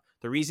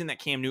 The reason that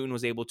Cam Newton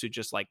was able to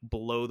just like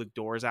blow the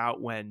doors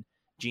out when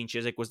Gene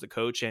Chizik was the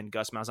coach and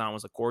Gus Malzahn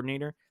was the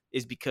coordinator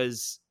is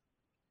because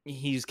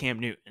he's Cam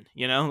Newton,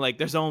 like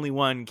there's only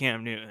one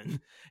Cam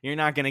Newton. You're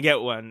not going to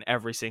get one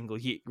every single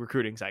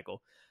recruiting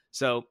cycle.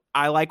 So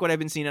I like what I've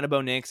been seeing out of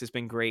Bo Nix. It's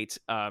been great.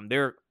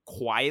 They're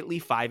quietly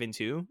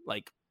 5-2.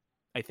 Like,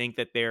 I think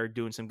that they're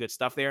doing some good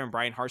stuff there, and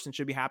Brian Harsin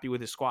should be happy with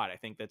his squad. I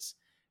think it's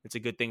a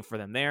good thing for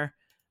them there.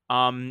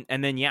 And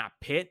then,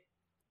 Pitt.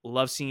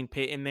 Love seeing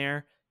Pitt in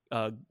there.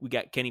 We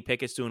got Kenny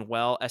Pickett's doing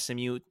well.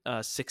 SMU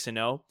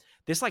 6-0.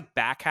 This like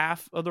back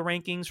half of the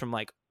rankings from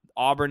like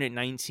Auburn at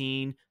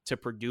 19 to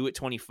Purdue at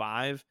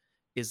 25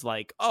 is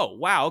like, oh,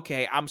 wow,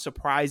 okay. I'm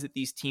surprised that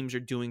these teams are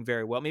doing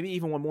very well. Maybe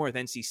even one more with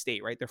NC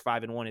State, right? They're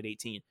 5-1 at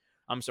 18.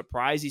 I'm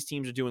surprised these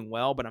teams are doing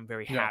well, but I'm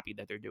very happy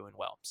that they're doing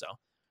well. So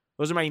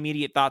those are my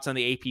immediate thoughts on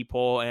the AP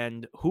poll.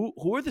 And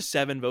who are the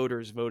 7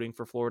 voters voting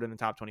for Florida in the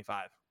top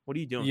 25? What are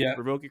you doing? Yeah.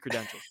 Revoke your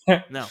credentials.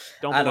 No,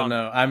 don't. I don't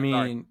know. I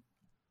mean,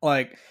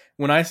 like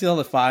when I see all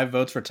the 5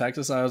 votes for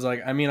Texas, I was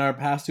like, I mean, our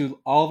past 2,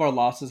 all of our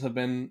losses have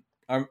been.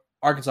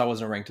 Arkansas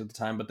wasn't ranked at the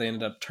time, but they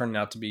ended up turning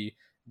out to be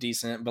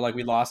decent. But like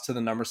we lost to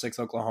the number 6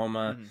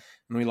 Oklahoma,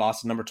 and we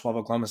lost to number 12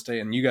 Oklahoma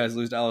State, and you guys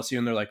lose to LSU,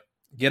 and they're like,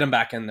 get them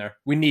back in there.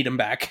 We need them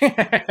back.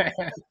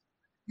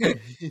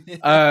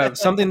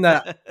 Something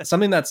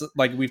that's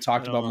like we've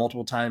talked about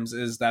multiple times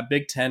is that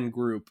Big Ten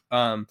group.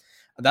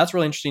 That's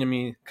really interesting to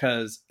me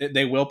because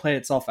they will play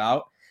itself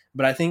out.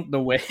 But I think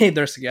the way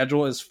their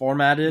schedule is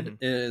formatted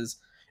is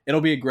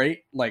it'll be a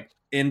great like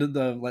end of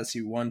the, let's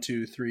see, 1,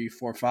 2, 3,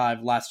 4,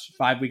 5 last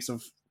 5 weeks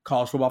of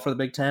college football for the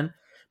Big Ten.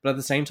 But at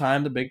the same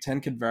time, the Big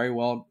Ten could very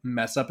well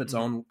mess up its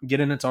own,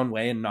 get in its own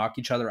way and knock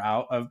each other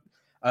out of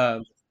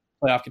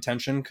playoff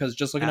contention. Because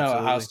just looking at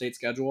Ohio State's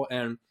schedule,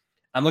 and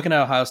I'm looking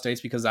at Ohio State's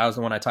because that was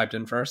the one I typed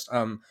in first.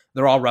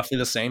 They're all roughly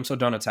the same, so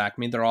don't attack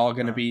me. They're all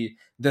going to be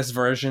this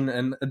version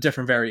and a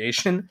different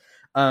variation.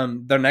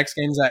 Their next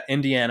game is at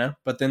Indiana,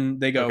 but then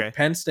they go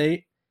Penn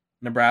State,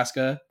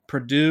 Nebraska,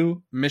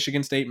 Purdue,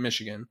 Michigan State,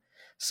 Michigan.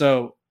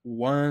 So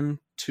 1,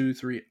 2,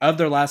 3 of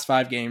their last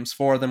 5 games,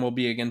 4 of them will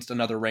be against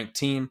another ranked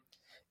team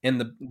in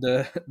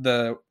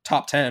the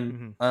top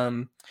 10.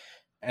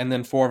 And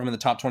then 4 of them in the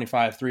top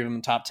 25, 3 of them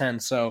in the top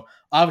 10. So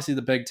obviously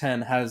the Big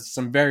Ten has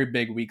some very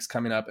big weeks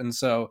coming up. And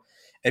so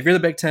if you're the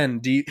Big Ten,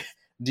 do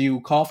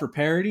you call for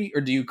parity or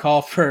do you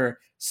call for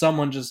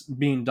someone just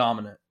being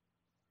dominant?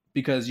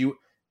 Because you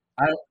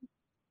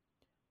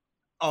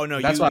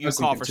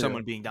call for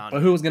someone being dominant.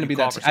 But who was going to be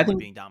that? I think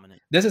being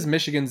dominant. This is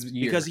Michigan's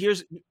year.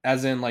 Because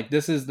as in like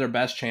this is their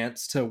best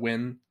chance to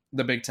win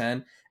the Big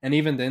Ten. And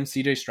even then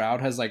CJ Stroud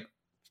has like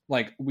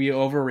we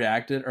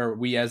overreacted, or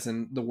we as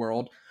in the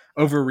world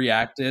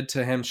overreacted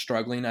to him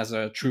struggling as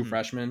a true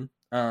freshman.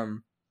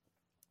 The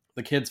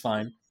kid's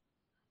fine.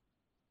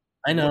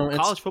 I know it's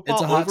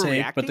a hot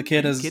take, but the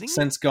kid has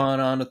since gone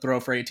on to throw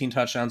for 18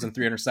 touchdowns and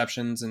 3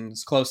 interceptions and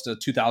is close to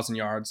 2,000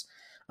 yards.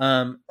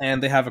 And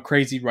they have a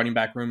crazy running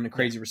back room and a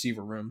crazy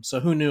receiver room.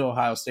 So who knew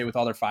Ohio State with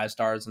all their 5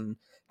 stars and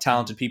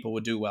talented people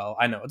would do well?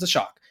 I know it's a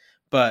shock,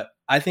 but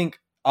I think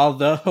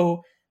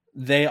although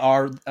they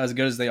are as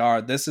good as they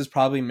are, this is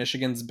probably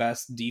Michigan's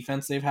best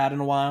defense they've had in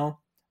a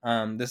while.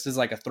 This is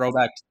like a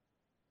throwback,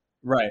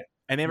 right?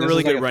 And they have a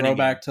really good running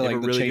throwback game. to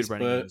like the Chase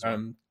Bush.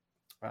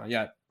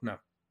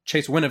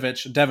 Chase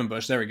Winovich, Devin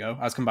Bush. There we go.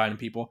 I was combining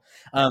people.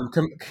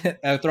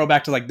 A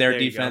throwback to like their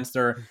defense.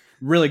 They're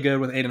really good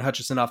with Aiden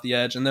Hutchinson off the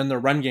edge, and then their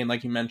run game,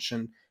 like you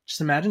mentioned.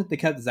 Just imagine if they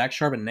kept Zach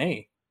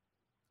Charbonnet.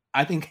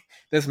 I think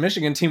this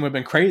Michigan team would have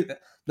been crazy.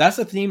 That's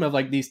the theme of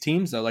like these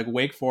teams though. Like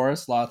Wake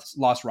Forest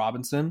lost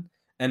Robinson,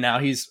 and now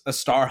he's a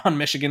star on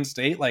Michigan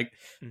State. Like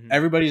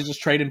everybody's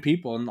just trading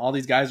people, and all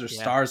these guys are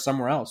stars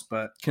somewhere else.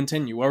 But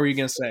continue. What were you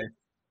gonna say?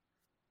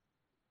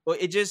 Well,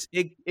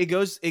 it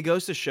goes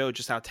to show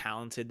just how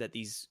talented that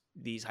these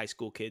high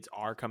school kids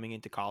are coming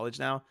into college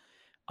now.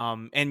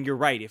 And you're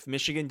right. If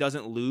Michigan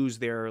doesn't lose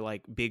their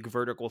like big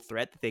vertical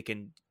threat that they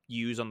can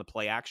use on the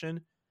play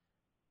action,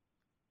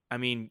 I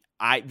mean,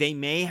 they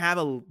may have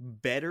a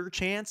better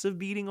chance of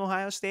beating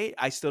Ohio State.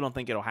 I still don't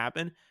think it'll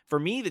happen. For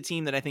me, the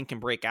team that I think can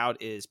break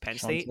out is Penn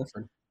State.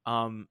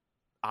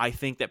 I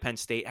think that Penn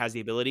State has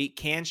the ability.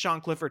 Can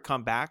Sean Clifford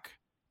come back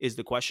is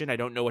the question. I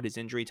don't know what his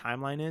injury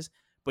timeline is.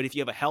 But if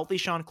you have a healthy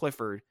Sean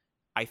Clifford,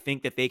 I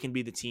think that they can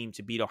be the team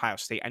to beat Ohio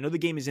State. I know the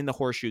game is in the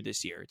Horseshoe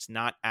this year. It's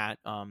not at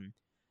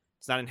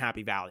it's not in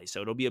Happy Valley,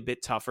 so it'll be a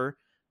bit tougher.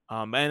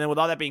 And then with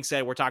all that being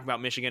said, we're talking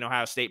about Michigan,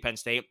 Ohio State, Penn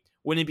State.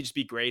 Wouldn't it just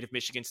be great if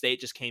Michigan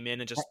State just came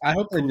in and just I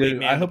hope they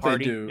do. I hope they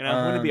do.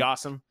 Wouldn't it be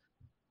awesome?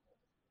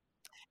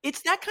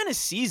 It's that kind of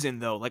season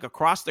though, like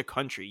across the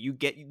country. You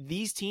get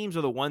these teams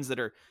are the ones that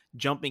are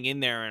jumping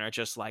in there and are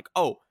just like,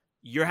 "Oh,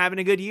 you're having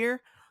a good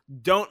year?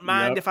 Don't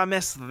mind if I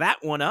mess that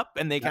one up,"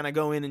 and they kind of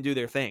go in and do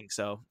their thing.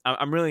 So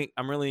I'm really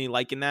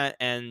liking that.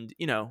 And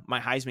my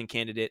Heisman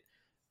candidate,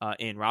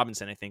 in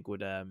Robinson, I think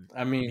would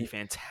be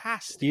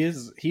fantastic.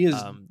 He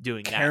is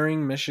doing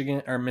carrying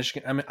Michigan. I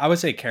mean, I would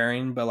say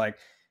carrying, but like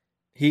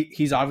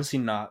he's obviously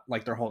not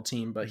like their whole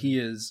team, but he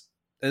is.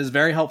 It is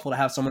very helpful to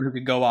have someone who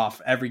could go off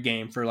every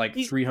game for like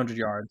 300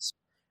 yards,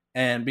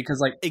 and because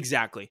like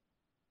exactly,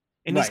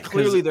 and he's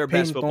clearly their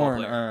best football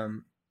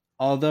player.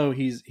 Although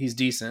he's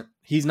decent,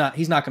 he's not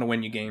going to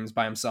win you games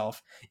by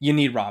himself. You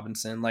need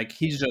Robinson. Like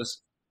he's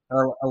just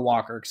a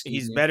Walker.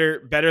 He's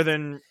better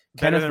than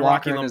Kenneth Walker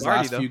Rocky in Lombardi, his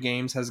last though. few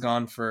games has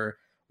gone for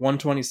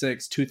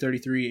 126,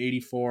 233,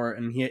 84,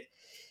 and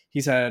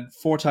he's had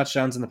 4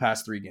 touchdowns in the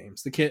past 3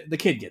 games. The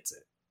kid gets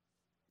it.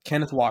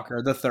 Kenneth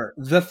Walker, the third.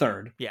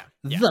 Yeah.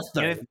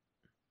 The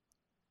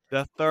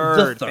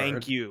third.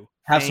 Thank you.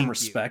 Have some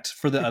respect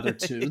for the other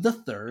 2. The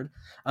third.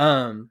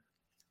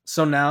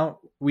 So now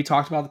we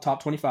talked about the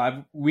top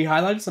 25. We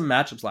highlighted some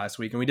matchups last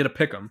week, and we did a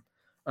pick 'em.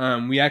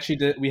 We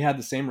had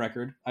the same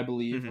record, I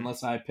believe,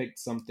 unless I picked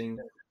something.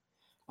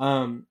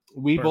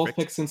 We both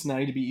picked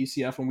Cincinnati to beat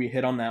UCF when we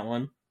hit on that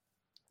one.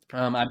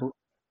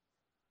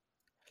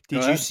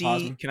 Did you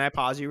see? Can I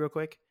pause you real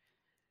quick?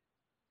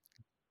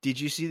 Did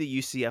you see the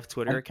UCF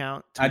Twitter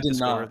account? I did the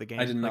score not. Of the game,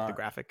 I did not. The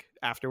graphic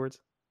afterwards.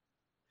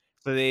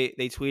 So they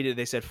tweeted.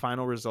 They said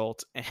final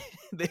result. And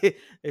they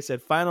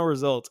said final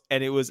result,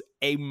 and it was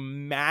a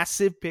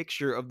massive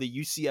picture of the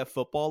UCF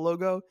football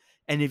logo.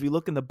 And if you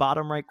look in the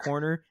bottom right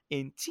corner,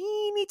 in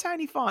teeny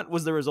tiny font,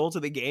 was the result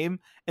of the game.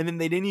 And then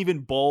they didn't even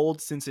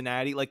bold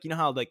Cincinnati. Like, you know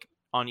how like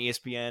on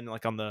ESPN,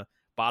 like on the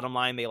bottom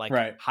line, they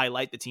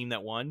highlight the team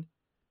that won.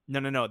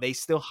 No. They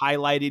still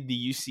highlighted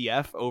the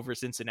UCF over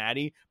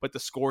Cincinnati, but the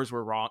scores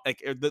were wrong.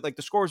 Like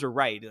the scores were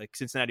right. Like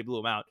Cincinnati blew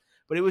them out.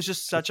 But it was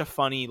just such a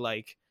funny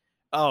like,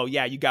 oh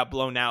yeah, you got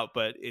blown out,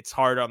 but it's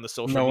hard on the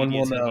social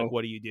media team. Like,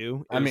 what do you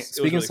do?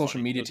 Speaking of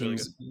social media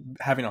teams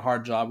having a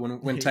hard job,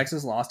 when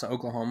Texas lost to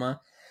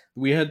Oklahoma,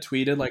 we had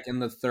tweeted like in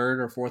the 3rd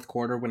or 4th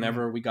quarter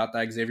whenever we got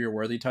that Xavier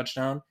Worthy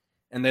touchdown,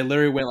 and they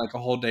literally went like a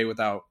whole day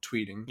without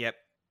tweeting. Yep.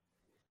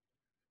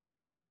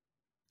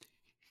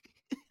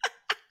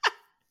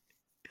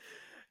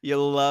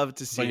 You'll love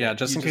to see. But yeah,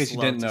 just in case you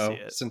didn't know,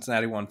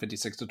 Cincinnati won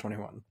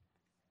 56-21.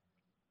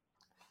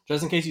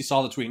 Just in case you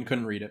saw the tweet and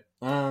couldn't read it.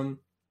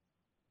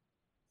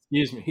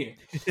 Excuse me.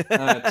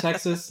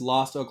 Texas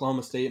lost to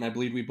Oklahoma State, and I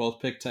believe we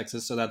both picked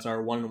Texas, so that's our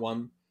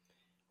 1-1.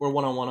 We're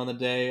 1-1 on the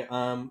day.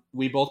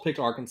 We both picked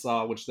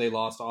Arkansas, which they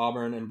lost to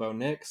Auburn and Bo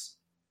Nix.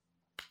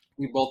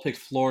 We both picked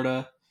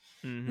Florida,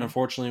 and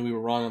unfortunately we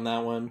were wrong on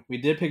that one. We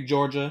did pick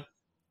Georgia.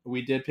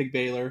 We did pick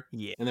Baylor.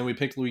 Yeah. And then we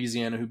picked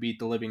Louisiana, who beat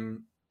the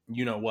living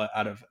you-know-what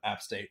out of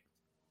App State.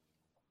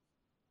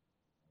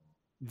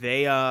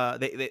 They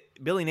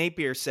Billy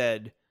Napier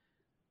said...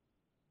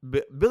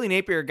 Billy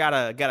Napier got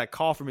a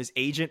call from his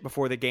agent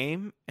before the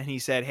game, and he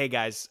said, "Hey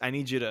guys, I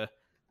need you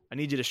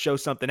to show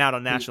something out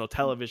on national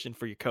television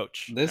for your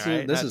coach." This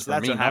is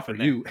for me, not for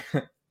you.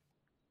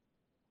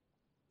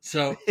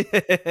 So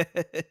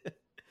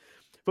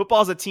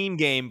football's a team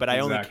game, but I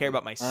only care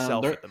about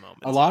myself at the moment.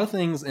 A lot of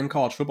things in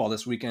college football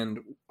this weekend,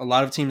 a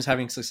lot of teams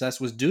having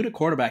success was due to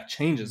quarterback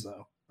changes,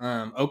 though.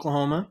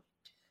 Oklahoma,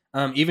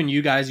 even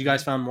you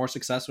guys found more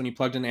success when you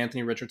plugged in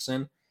Anthony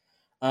Richardson.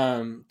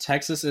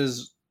 Texas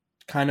is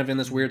kind of in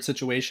this weird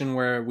situation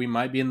where we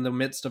might be in the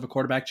midst of a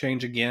quarterback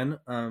change again.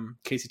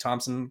 Casey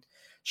Thompson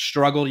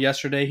struggled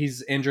yesterday.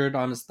 He's injured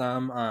on his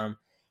thumb.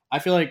 I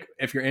feel like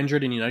if you're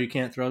injured and you know you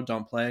can't throw,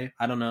 don't play.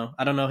 I don't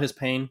know his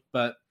pain,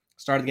 but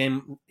he started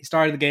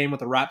the game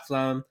with a wrapped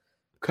thumb,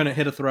 couldn't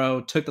hit a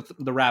throw, took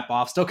the wrap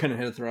off, still couldn't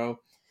hit a throw.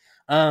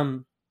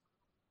 So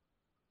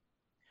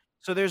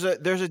there's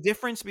a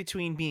difference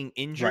between being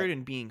injured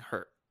and being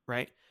hurt,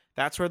 right?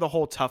 That's where the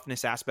whole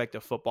toughness aspect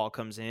of football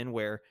comes in,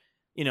 where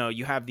you know,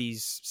 you have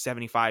these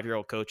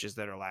 75-year-old coaches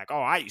that are like, oh,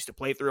 I used to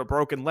play through a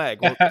broken leg.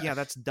 Well, yeah,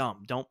 that's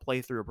dumb. Don't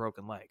play through a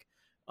broken leg.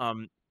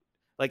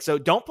 So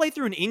don't play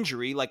through an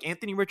injury. Like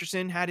Anthony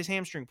Richardson had his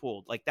hamstring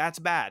pulled. Like that's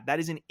bad. That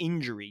is an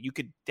injury. You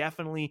could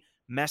definitely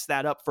mess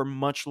that up for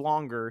much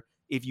longer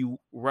if you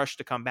rush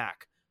to come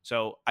back.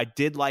 So I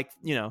did like,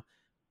 you know,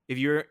 if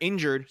you're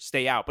injured,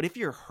 stay out. But if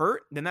you're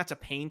hurt, then that's a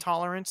pain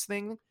tolerance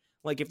thing.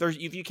 Like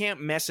if you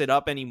can't mess it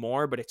up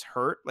anymore, but it's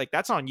hurt, like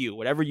that's on you,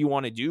 whatever you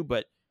want to do.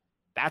 But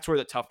that's where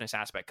the toughness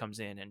aspect comes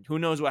in. And who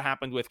knows what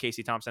happened with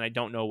Casey Thompson. I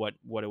don't know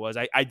what it was.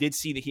 I did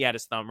see that he had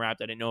his thumb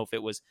wrapped. I didn't know if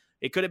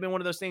it could have been one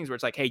of those things where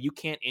it's like, hey, you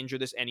can't injure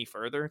this any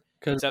further.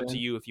 It's up to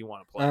you if you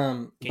want to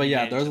play. But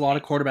yeah, there's a lot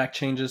of quarterback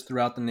changes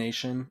throughout the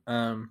nation.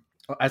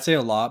 I'd say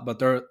a lot, but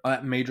they're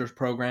at major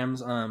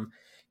programs.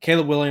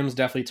 Caleb Williams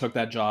definitely took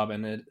that job,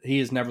 and he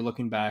is never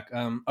looking back.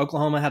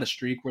 Oklahoma had a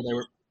streak where they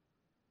were.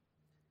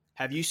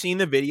 Have you seen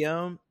the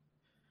video?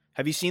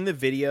 Have you seen the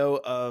video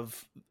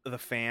of the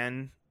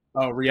fan?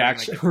 Oh,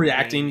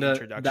 reacting to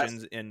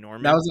introductions in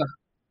Norman. That was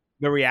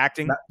the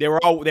reacting. They were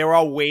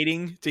all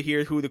waiting to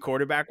hear who the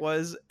quarterback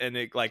was, and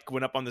it like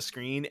went up on the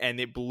screen,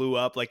 and it blew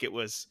up like it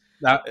was.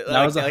 That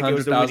was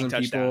 100,000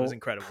 people it was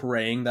incredible.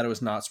 Praying that it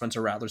was not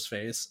Spencer Rattler's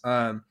face.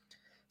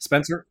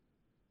 Spencer.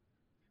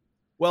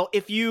 Well,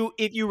 if you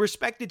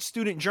respected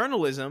student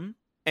journalism,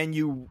 and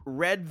you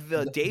read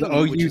the Daily, the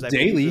OU which is I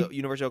Daily, believe the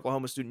University of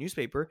Oklahoma student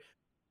newspaper,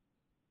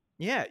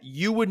 yeah,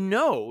 you would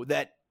know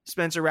that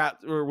Spencer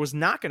Rattler was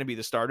not going to be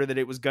the starter, that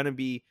it was going to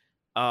be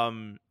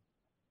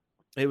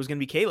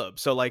Caleb.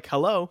 So like,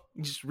 hello,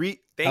 just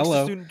thanks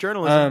to student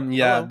journalism.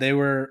 Yeah,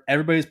 hello.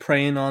 everybody's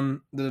preying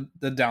on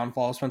the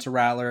downfall of Spencer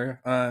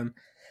Rattler.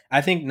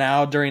 I think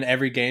now during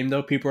every game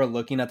though, people are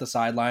looking at the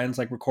sidelines,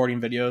 like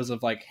recording videos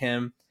of like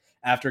him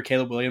after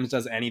Caleb Williams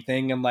does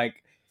anything, and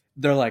like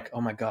they're like, oh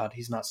my god,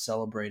 he's not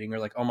celebrating, or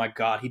like, oh my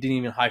god, he didn't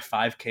even high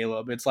five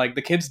Caleb. It's like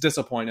the kid's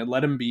disappointed.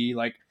 Let him be.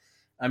 Like,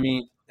 I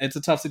mean, it's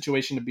a tough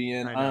situation to be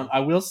in.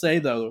 I will say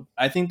though,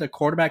 I think the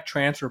quarterback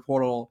transfer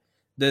portal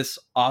this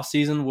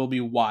offseason will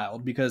be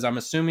wild, because I'm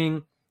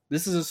assuming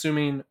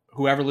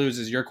whoever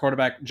loses, your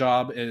quarterback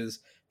job is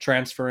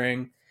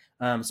transferring.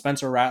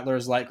 Spencer Rattler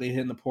is likely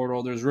hitting the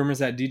portal. There's rumors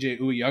that DJ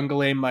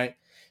Uiagalelei might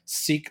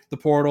seek the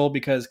portal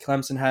because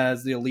Clemson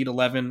has the Elite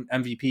 11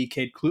 MVP,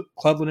 Cade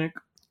Klubnik,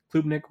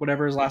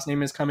 whatever his last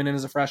name is, coming in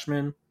as a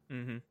freshman.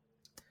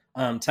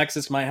 Mm-hmm.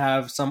 Texas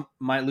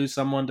might lose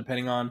someone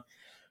depending on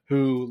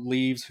who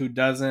leaves, who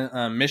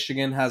doesn't.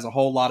 Michigan has a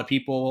whole lot of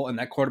people in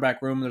that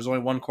quarterback room. There's only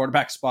one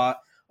quarterback spot.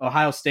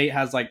 Ohio State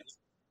has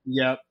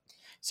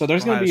so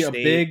there's going to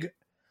be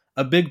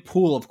a big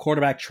pool of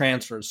quarterback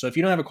transfers. So if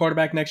you don't have a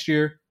quarterback next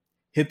year,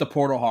 hit the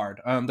portal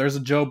hard. There's a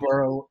Joe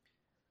Burrow.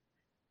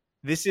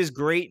 This is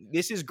great.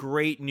 This is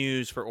great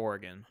news for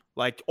Oregon.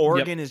 Like,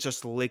 Oregon is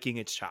just licking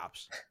its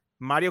chops.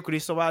 Mario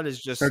Cristobal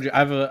is just. Sergio,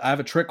 I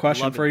have a trick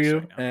question for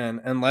you, and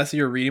unless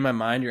you're reading my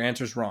mind, your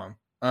answer's wrong.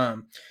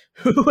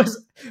 Who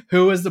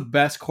was the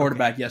best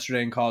quarterback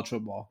yesterday in college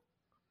football?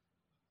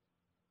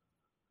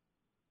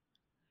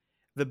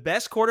 The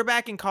best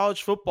quarterback in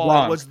college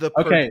football was the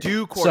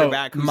Purdue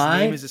quarterback. So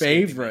my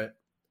favorite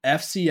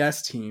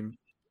FCS team,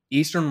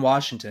 Eastern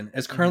Washington,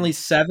 is currently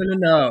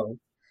 7-0,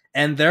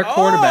 and their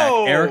quarterback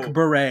Eric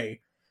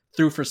Beret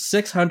threw for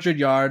 600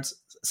 yards,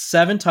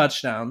 7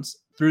 touchdowns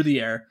through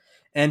the air,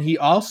 and he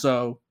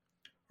also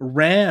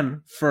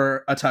ran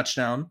for a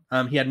touchdown.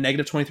 He had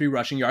negative 23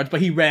 rushing yards,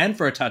 but he ran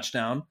for a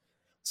touchdown.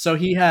 So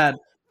he had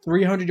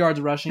 300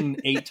 yards rushing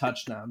and 8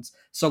 touchdowns.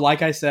 So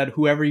like I said,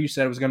 whoever you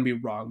said was going to be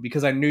wrong,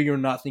 because I knew you were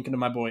not thinking of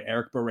my boy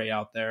Eric Beret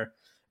out there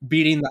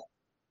beating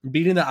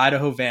the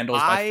Idaho Vandals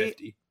by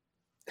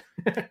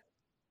 50.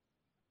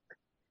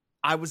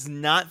 I was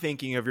not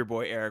thinking of your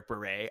boy Eric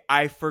Beret.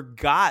 I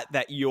forgot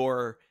that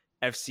your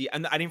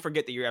and I didn't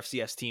forget that your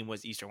FCS team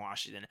was Eastern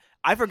Washington.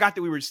 I forgot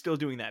that we were still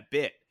doing that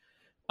bit.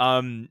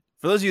 For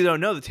those of you who don't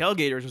know, the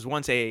Tailgaters was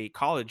once a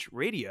college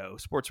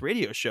sports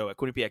radio show at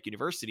Quinnipiac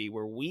University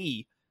where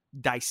we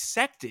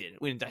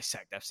didn't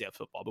dissect FCS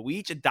football, but we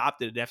each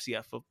adopted an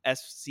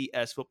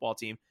FCS football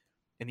team,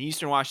 and the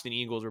Eastern Washington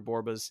Eagles were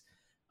Borba's.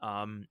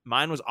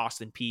 Mine was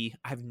Austin Peay.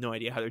 I have no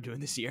idea how they're doing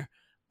this year.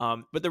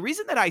 But the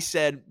reason that I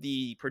said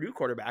the Purdue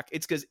quarterback,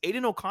 it's because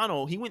Aiden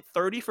O'Connell, he went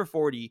 30 for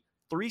 40,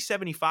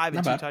 375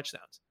 and 2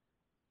 touchdowns.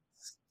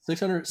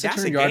 600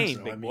 That's a yards,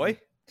 game, big boy.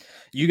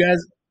 You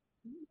guys.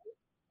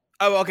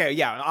 Oh, okay.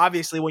 Yeah.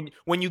 Obviously,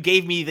 when you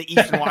gave me the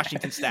Eastern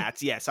Washington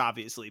stats, yes,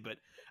 obviously. But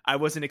I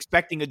wasn't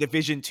expecting a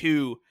Division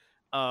II,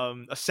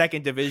 a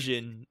second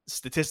division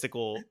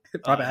statistical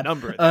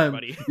number there,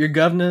 buddy. Your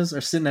Governors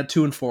are sitting at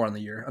 2-4 on the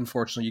year.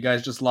 Unfortunately, you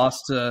guys just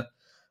lost to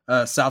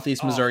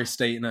Southeast Missouri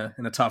State in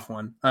a tough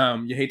one.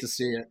 You hate to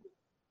see it.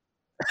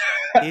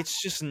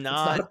 It's just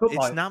not.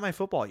 It's not my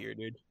football year,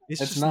 dude. It's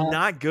just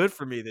not good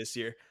for me this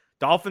year.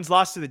 Dolphins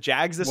lost to the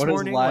Jags this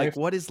morning. Like,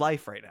 what is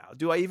life right now?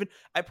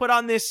 I put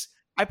on this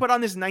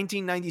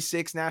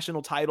 1996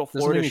 national title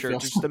Florida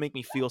shirt just to make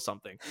me feel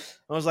something.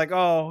 I was like,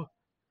 oh,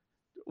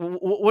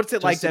 what's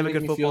it like to have a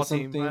good football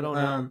team? I don't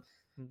know.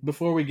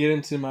 Before we get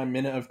into my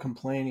minute of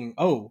complaining,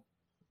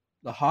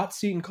 the hot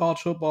seat in college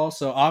football.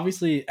 So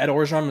obviously Ed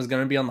Orgeron was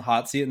going to be on the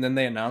hot seat, and then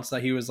they announced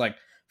that he was like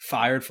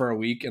fired for a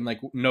week, and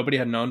like nobody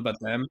had known but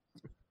them.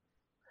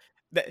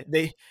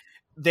 They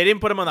didn't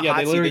put him on the hot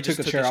seat. They literally took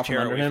the chair off from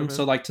under him.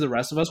 So like to the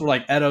rest of us, we're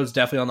like, Edo's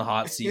definitely on the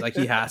hot seat. Like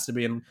he has to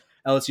be. And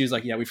LSU's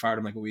like, yeah, we fired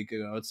him like a week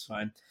ago. It's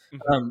fine.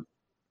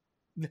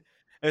 It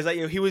was like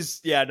he was.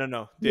 Yeah,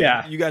 no. Dude,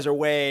 yeah, you guys are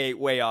way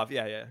off.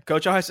 Yeah.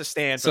 Coach O has to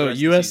stand. For so the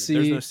rest USC, of the season.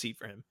 There's no seat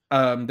for him.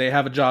 They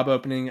have a job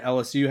opening.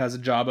 LSU has a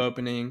job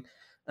opening.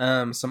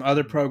 Some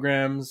other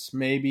programs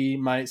maybe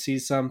might see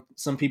some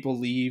people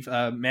leave.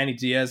 Manny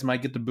Diaz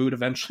might get the boot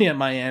eventually at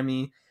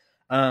Miami.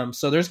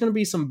 So there's going to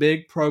be some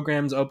big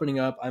programs opening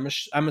up.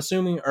 I'm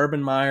assuming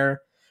Urban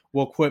Meyer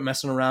will quit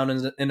messing around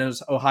in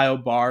his Ohio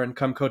bar and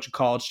come coach a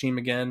college team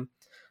again.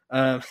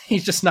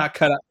 He's just not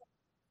cut up.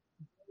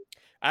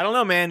 I don't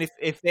know, man.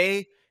 If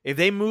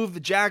they move the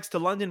Jags to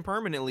London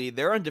permanently,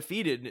 they're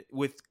undefeated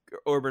with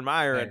Urban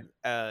Meyer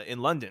in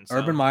London. So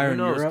Urban Meyer in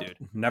Europe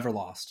never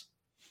lost.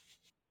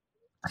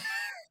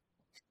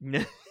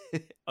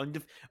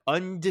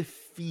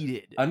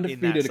 Undefeated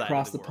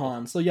across the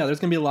pond. So yeah, there's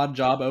gonna be a lot of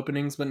job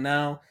openings, but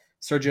now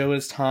Sergio,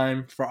 is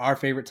time for our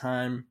favorite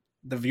time,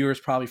 the viewers'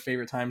 probably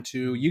favorite time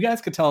too. You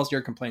guys could tell us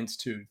your complaints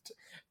too.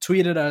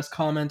 Tweet at us,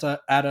 comment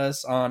at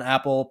us on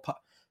Apple,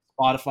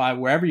 Spotify,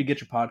 wherever you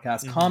get your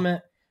podcast. Mm-hmm.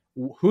 Comment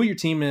who your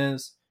team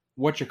is,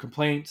 what your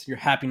complaints, your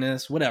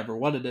happiness, whatever,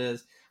 what it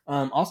is.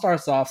 I'll start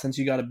us off since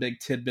you got a big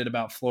tidbit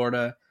about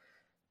Florida.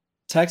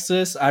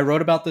 Texas, I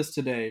wrote about this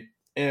today.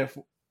 If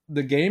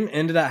the game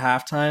ended at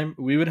halftime,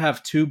 we would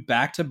have 2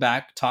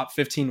 back-to-back top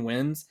 15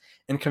 wins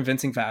in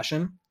convincing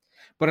fashion.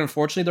 But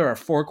unfortunately, there are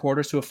 4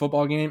 quarters to a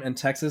football game, and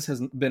Texas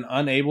has been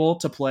unable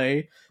to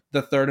play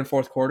the third and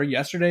fourth quarter.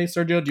 Yesterday,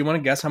 Sergio, do you want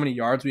to guess how many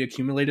yards we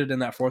accumulated in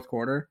that fourth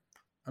quarter?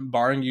 I'm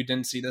barring you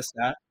didn't see this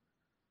stat.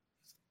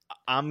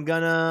 I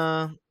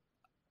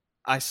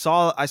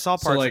saw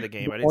parts of the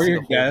game. I didn't see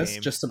the whole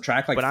game. Just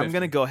subtract but 50. I'm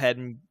gonna go ahead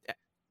and.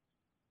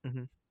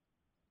 Mm-hmm.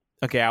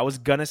 Okay, I was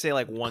gonna say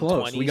like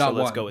 120. Close. We got so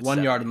let's go with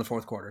 1 yard in the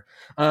fourth quarter.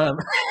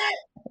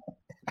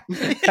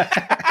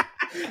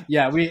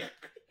 Yeah, we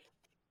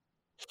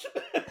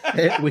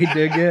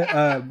did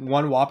get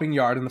 1 whopping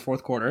yard in the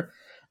fourth quarter.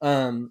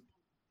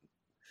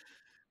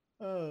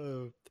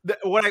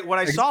 What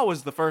I saw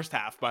was the first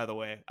half. By the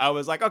way, I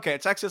was like, okay,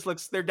 Texas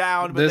they're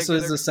down. But this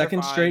is the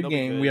second straight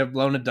game we have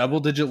blown a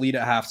double-digit lead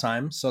at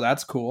halftime, so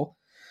that's cool.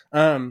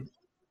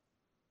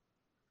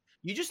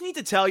 You just need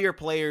to tell your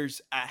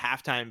players at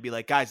halftime and be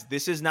like, guys,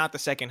 this is not the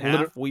second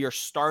half. We are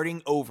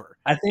starting over.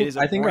 I think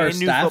our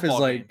staff is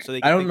like, so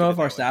I don't know if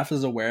our staff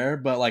is aware,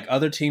 but like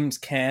other teams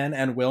can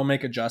and will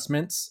make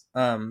adjustments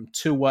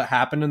to what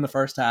happened in the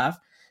first half.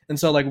 And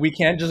so like we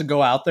can't just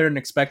go out there and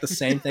expect the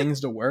same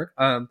things to work.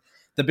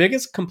 The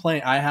biggest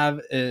complaint I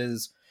have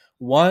is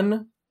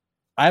I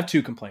have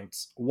 2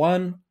 complaints.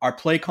 One, our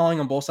play calling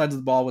on both sides of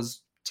the ball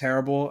was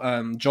terrible.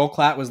 Joel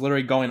Klatt was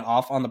literally going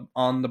off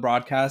on the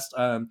broadcast.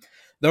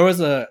 There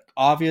was a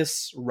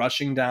obvious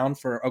rushing down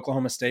for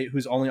Oklahoma State,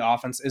 whose only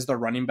offense is their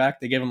running back.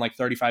 They gave him like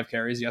 35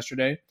 carries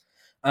yesterday.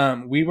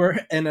 We were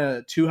in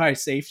a 2-high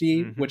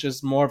safety, which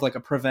is more of like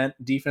a prevent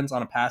defense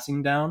on a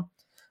passing down.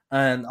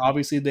 And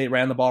obviously they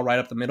ran the ball right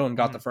up the middle and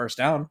got the first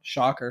down.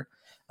 Shocker.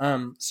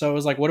 So it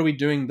was like, what are we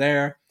doing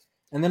there?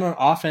 And then on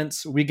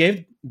offense, we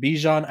gave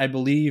Bijan, I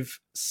believe,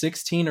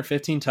 16 or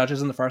 15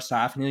 touches in the first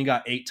half, and then he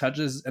got 8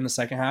 touches in the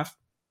second half.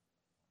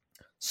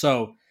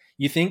 So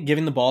you think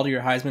giving the ball to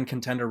your Heisman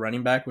contender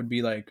running back would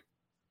be like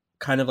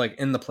kind of like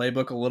in the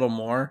playbook a little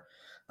more.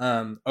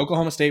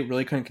 Oklahoma State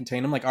really couldn't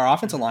contain him. Like our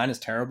offensive line is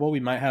terrible. We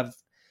might have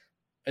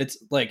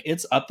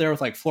it's up there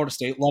with like Florida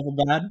State level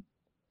bad.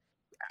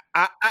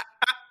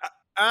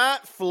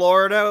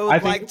 Florida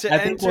would like to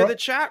enter the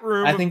chat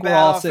room. I think we're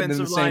all sitting in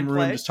the same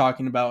room just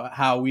talking about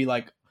how we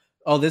like,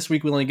 oh, this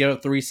week we only gave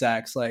up 3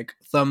 sacks, like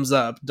thumbs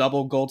up,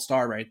 double gold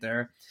star right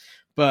there.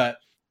 But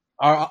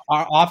our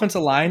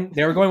offensive line,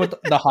 they were going with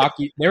the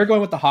hockey. They were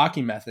going with the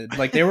hockey method.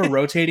 Like they were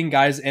rotating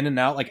guys in and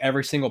out like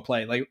every single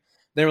play. Like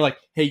they were like,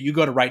 hey, you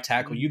go to right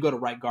tackle, you go to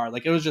right guard.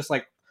 Like it was just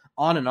like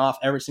on and off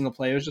every single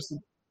play. It was just.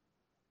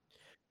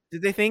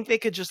 Did they think they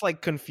could just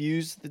like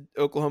confuse the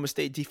Oklahoma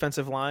State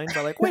defensive line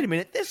by like, wait a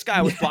minute, this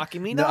guy was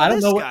blocking me. No, I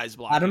don't know guy's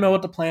blocking. I don't know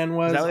what the plan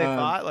was. Is that what they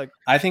thought? Like,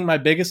 I think my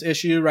biggest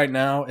issue right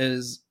now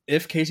is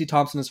if Casey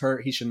Thompson is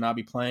hurt, he should not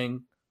be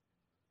playing.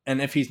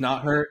 And if he's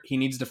not hurt, he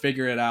needs to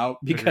figure it out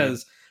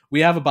because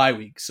we have a bye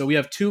week. So we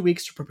have 2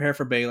 weeks to prepare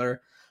for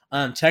Baylor.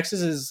 Texas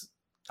is,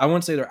 I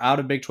wouldn't say they're out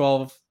of Big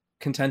 12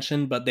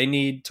 contention, but they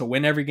need to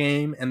win every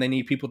game and they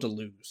need people to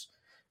lose.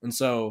 And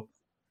so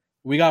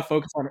we got to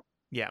focus on it.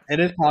 Yeah, it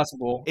is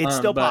possible. It's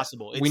still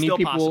possible. We need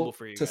people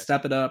for you to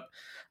step it up.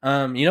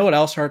 You know what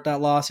else hurt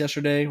that loss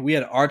yesterday? We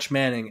had Arch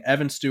Manning,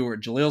 Evan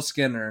Stewart, Jaleel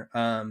Skinner.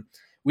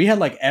 We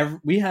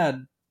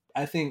had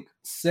I think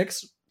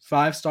 6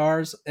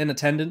 5-stars in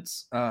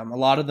attendance. A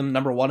lot of them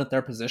number 1 at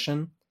their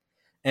position,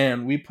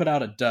 and we put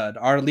out a dud.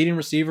 Our leading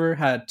receiver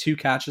had 2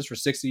 catches for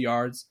 60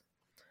 yards.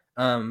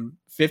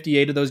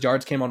 58 of those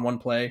yards came on 1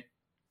 play.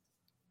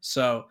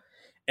 So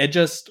it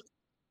just.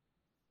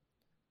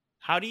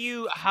 How do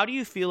you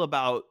feel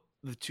about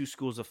the 2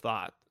 schools of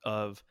thought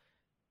of,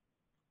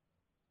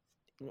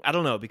 I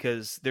don't know,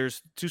 because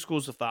there's 2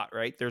 schools of thought,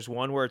 right? There's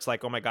one where it's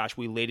like, oh my gosh,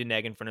 we laid an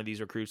egg in front of these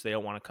recruits, they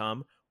don't want to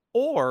come.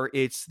 Or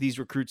it's these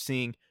recruits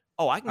seeing,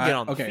 oh, I can get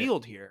on the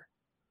field here.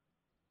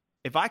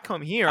 If I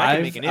come here, I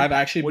can make an impact. I've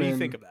actually what do you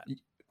think of that?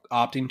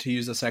 Opting to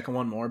use the second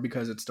one more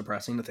because it's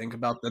depressing to think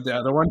about the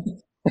other one.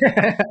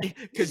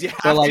 Because you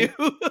have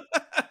to.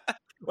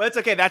 Well, it's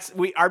okay.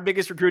 Our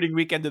biggest recruiting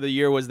weekend of the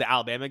year was the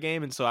Alabama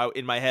game, and so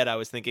in my head I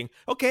was thinking,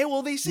 okay,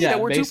 well they see that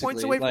we're 2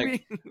 points away from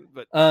me.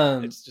 But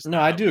it's just no,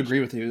 I do agree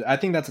with you. I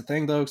think that's the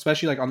thing though,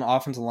 especially like on the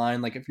offensive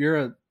line. Like if you're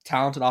a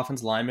talented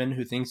offensive lineman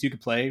who thinks you could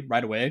play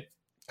right away,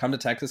 come to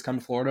Texas, come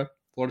to Florida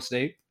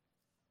State.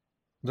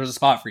 There's a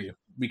spot for you.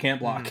 We can't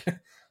block.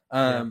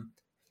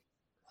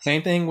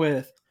 Same thing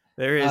with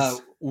there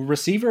is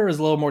receiver is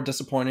a little more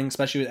disappointing,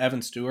 especially with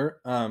Evan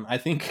Stewart. I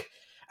think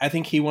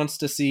he wants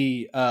to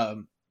see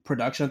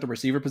production at the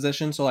receiver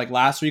position. So like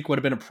last week would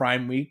have been a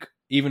prime week,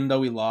 even though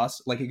we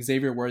lost. Like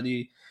Xavier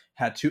Worthy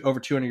had over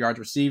 200 yards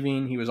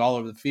receiving. He was all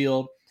over the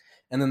field.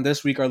 And then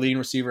this week our leading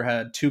receiver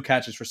had 2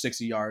 catches for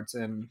 60 yards.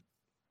 And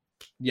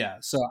yeah,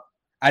 so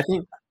I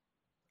think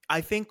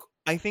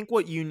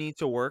what needs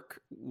to work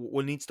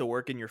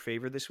in your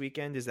favor this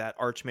weekend is that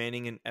Arch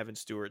Manning and Evan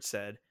Stewart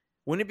said,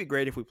 wouldn't it be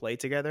great if we played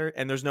together?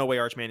 And there's no way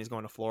Arch Manning's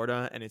going to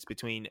Florida, and it's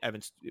between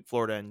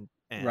Florida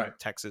and Right.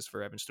 Texas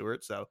for Evan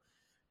Stewart. So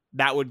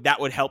that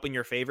would help in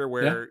your favor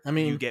where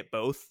you get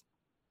both.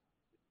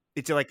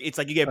 It's like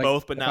you get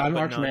both, but not. I'm but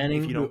Arch none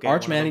Manning. if you don't get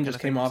Arch one of them Manning kind just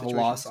of came thing off a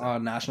loss situation.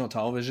 on national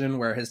television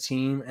where his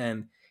team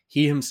and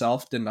he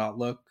himself did not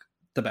look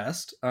the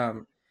best.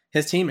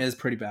 His team is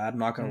pretty bad. I'm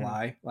not gonna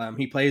lie.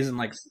 He plays in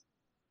like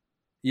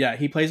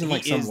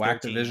some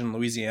whack division,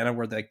 Louisiana,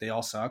 where they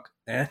all suck.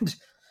 And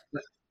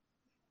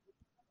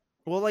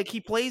well, like he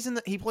plays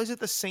at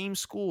the same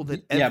school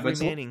that every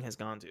Manning has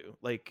gone to.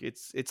 Like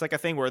it's like a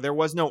thing where there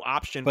was no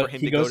option for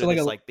him to go to like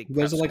this a, like big. He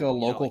goes to like a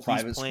school, local like,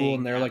 private school,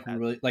 and they're like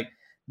really like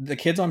the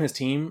kids on his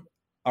team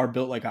are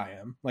built like I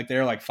am. Like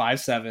they're like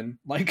 5'7".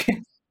 Like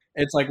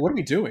it's like, what are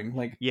we doing?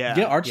 Like get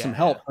Arch some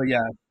help. But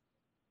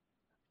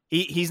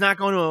he's not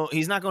going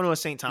to a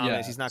St. Thomas.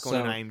 Yeah, he's not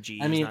going to an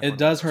IMG. I mean, it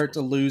does hurt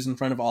to lose in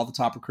front of all the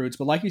top recruits.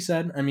 But like you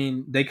said, I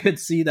mean, they could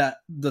see that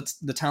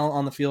the talent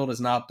on the field is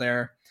not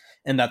there,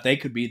 and that they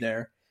could be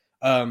there.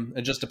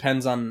 It just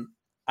depends on.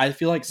 I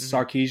feel like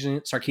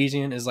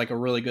Sarkisian is like a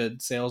really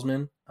good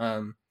salesman.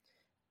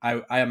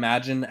 I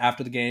imagine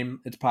after the game,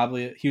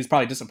 he was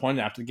probably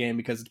disappointed after the game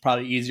because it's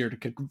probably easier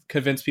to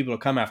convince people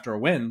to come after a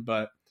win.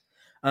 But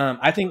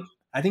I think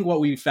what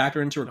we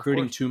factor into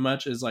recruiting too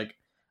much is like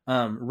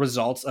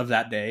results of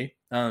that day.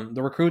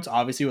 The recruits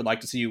obviously would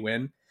like to see you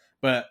win,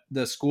 but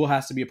the school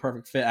has to be a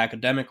perfect fit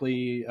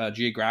academically,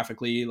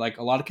 geographically. Like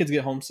a lot of kids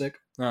get homesick.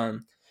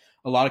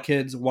 A lot of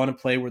kids want to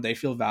play where they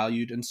feel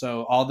valued. And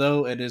so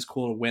although it is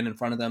cool to win in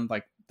front of them,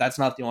 like that's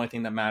not the only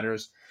thing that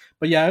matters.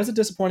 But yeah, it was a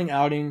disappointing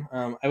outing.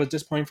 I was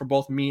disappointing for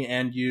both me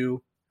and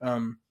you.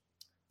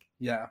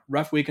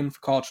 Rough weekend for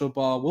college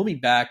football. We'll be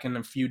back in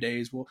a few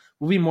days. We'll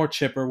be more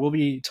chipper. We'll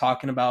be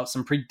talking about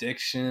some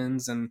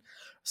predictions and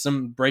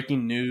some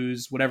breaking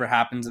news, whatever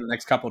happens in the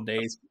next couple of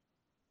days.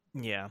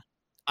 Yeah.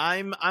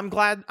 I'm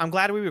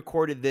glad we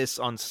recorded this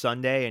on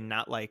Sunday and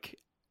not like,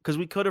 because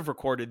we could have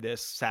recorded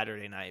this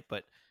Saturday night,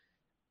 but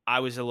I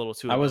was a little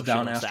too. I was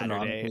down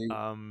Saturday.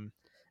 And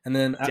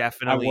then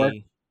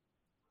definitely,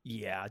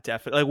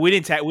 definitely. Like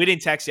we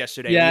didn't text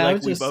yesterday. Yeah,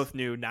 we both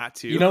knew not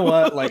to. You know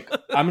what? Like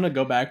I'm gonna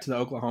go back to the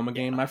Oklahoma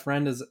game. My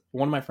friend is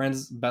one of my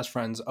friend's best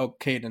friends,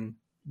 Caden,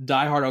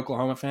 diehard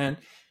Oklahoma fan.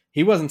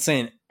 He wasn't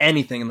saying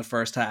anything in the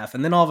first half,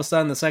 and then all of a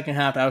sudden, the second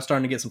half, I was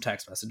starting to get some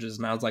text messages,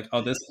 and I was like,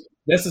 "Oh,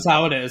 this is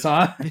how it is,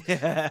 huh?"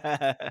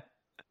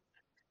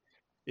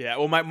 Yeah.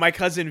 Well, my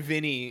cousin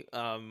Vinny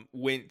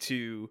went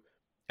to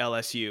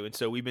LSU, and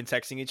so we've been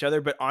texting each other.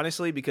 But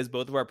honestly, because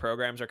both of our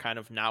programs are kind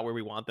of not where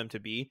we want them to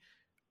be,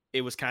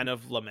 it was kind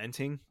of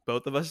lamenting,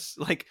 both of us.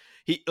 Like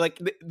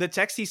the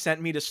text he sent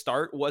me to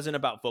start wasn't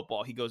about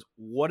football. He goes,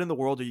 "What in the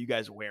world are you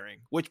guys wearing?"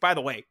 Which, by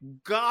the way,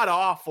 god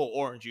awful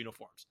orange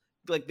uniforms.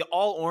 Like the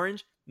all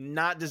orange,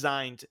 not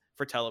designed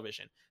for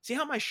television. See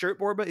how my shirt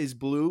borba is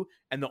blue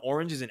and the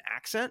orange is an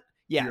accent?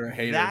 Yeah, you're a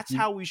hater. That's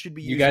how we should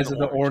be using You guys are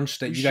the orange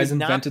state. You guys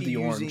invented the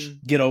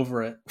orange. Get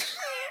over it.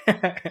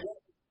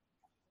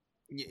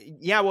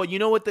 Yeah, well, you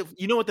know what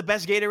the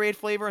best Gatorade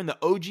flavor and the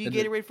OG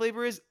Gatorade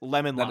flavor is?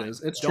 Lemon lime. That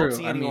is. It's Don't true.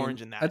 see any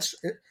orange in that.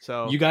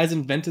 So you guys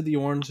invented the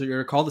orange.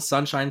 You're called the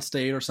Sunshine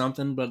State or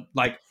something, but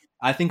like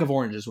I think of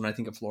oranges when I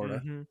think of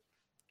Florida. Mm-hmm.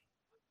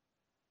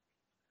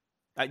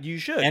 You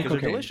should, because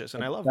they're delicious,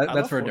 and I love. That's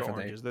for Florida a different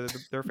oranges.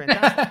 They're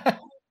fantastic.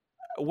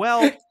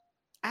 Well,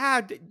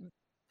 I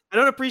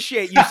don't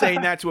appreciate you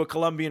saying that to a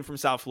Colombian from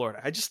South Florida.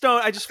 I just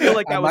don't. I just feel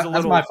like that was a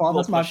little. That's my fault.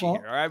 That's my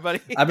fault. Here, all right,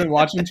 buddy. I've been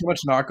watching too much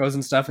Narcos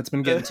and stuff. It's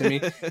been getting to me.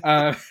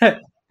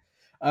 But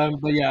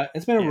yeah,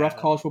 it's been a rough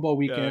college football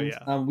weekend.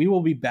 We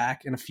will be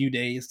back in a few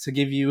days to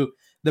give you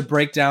the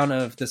breakdown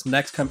of this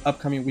next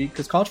upcoming week,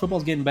 because college football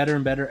is getting better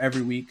and better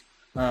every week.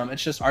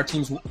 It's just our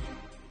teams.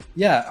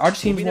 Yeah, our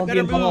teams won't be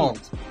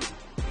involved.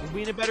 We'll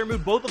be in a better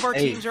mood. Both of our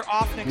teams are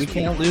off next week. We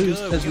can't lose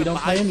because we don't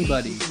play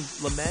anybody.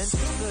 Lament.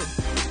 Good.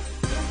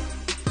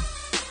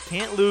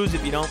 Can't lose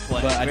if you don't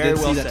play. But I did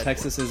see that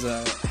Texas is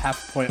a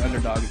half-point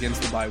underdog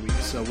against the bye week,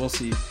 so we'll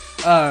see.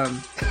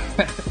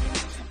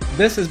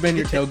 This has been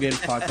your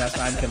Tailgaters Podcast.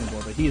 I'm Kevin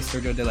Borba. He is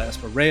Sergio de la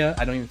Esparrea.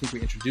 I don't even think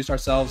we introduced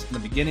ourselves in the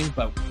beginning,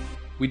 but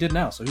we did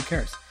now, so who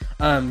cares?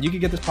 You can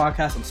get this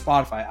podcast on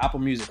Spotify, Apple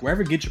Music,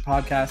 wherever you get your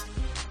podcast.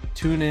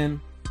 Tune in,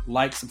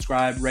 like,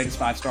 subscribe, rate us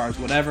 5 stars,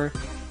 whatever.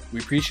 We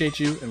appreciate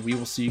you, and we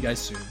will see you guys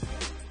soon.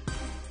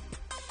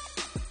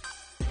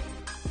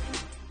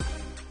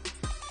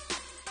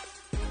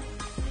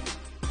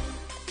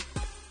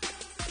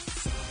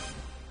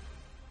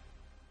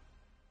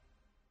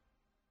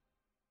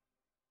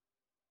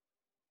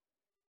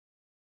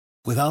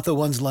 Without the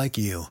ones like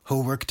you,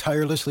 who work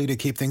tirelessly to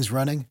keep things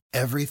running,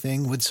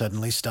 everything would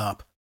suddenly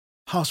stop.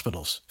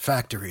 Hospitals,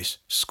 factories,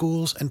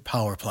 schools, and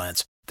power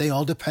plants, they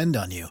all depend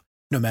on you.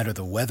 No matter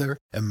the weather,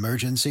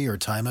 emergency, or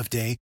time of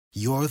day,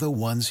 you're the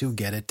ones who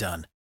get it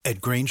done. At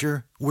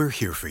Grainger, we're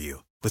here for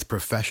you with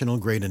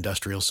professional-grade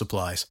industrial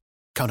supplies.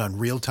 Count on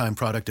real-time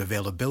product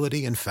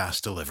availability and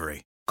fast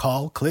delivery.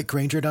 Call, click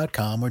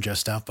Grainger.com, or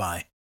just stop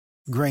by.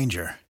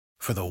 Grainger,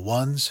 for the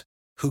ones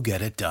who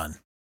get it done.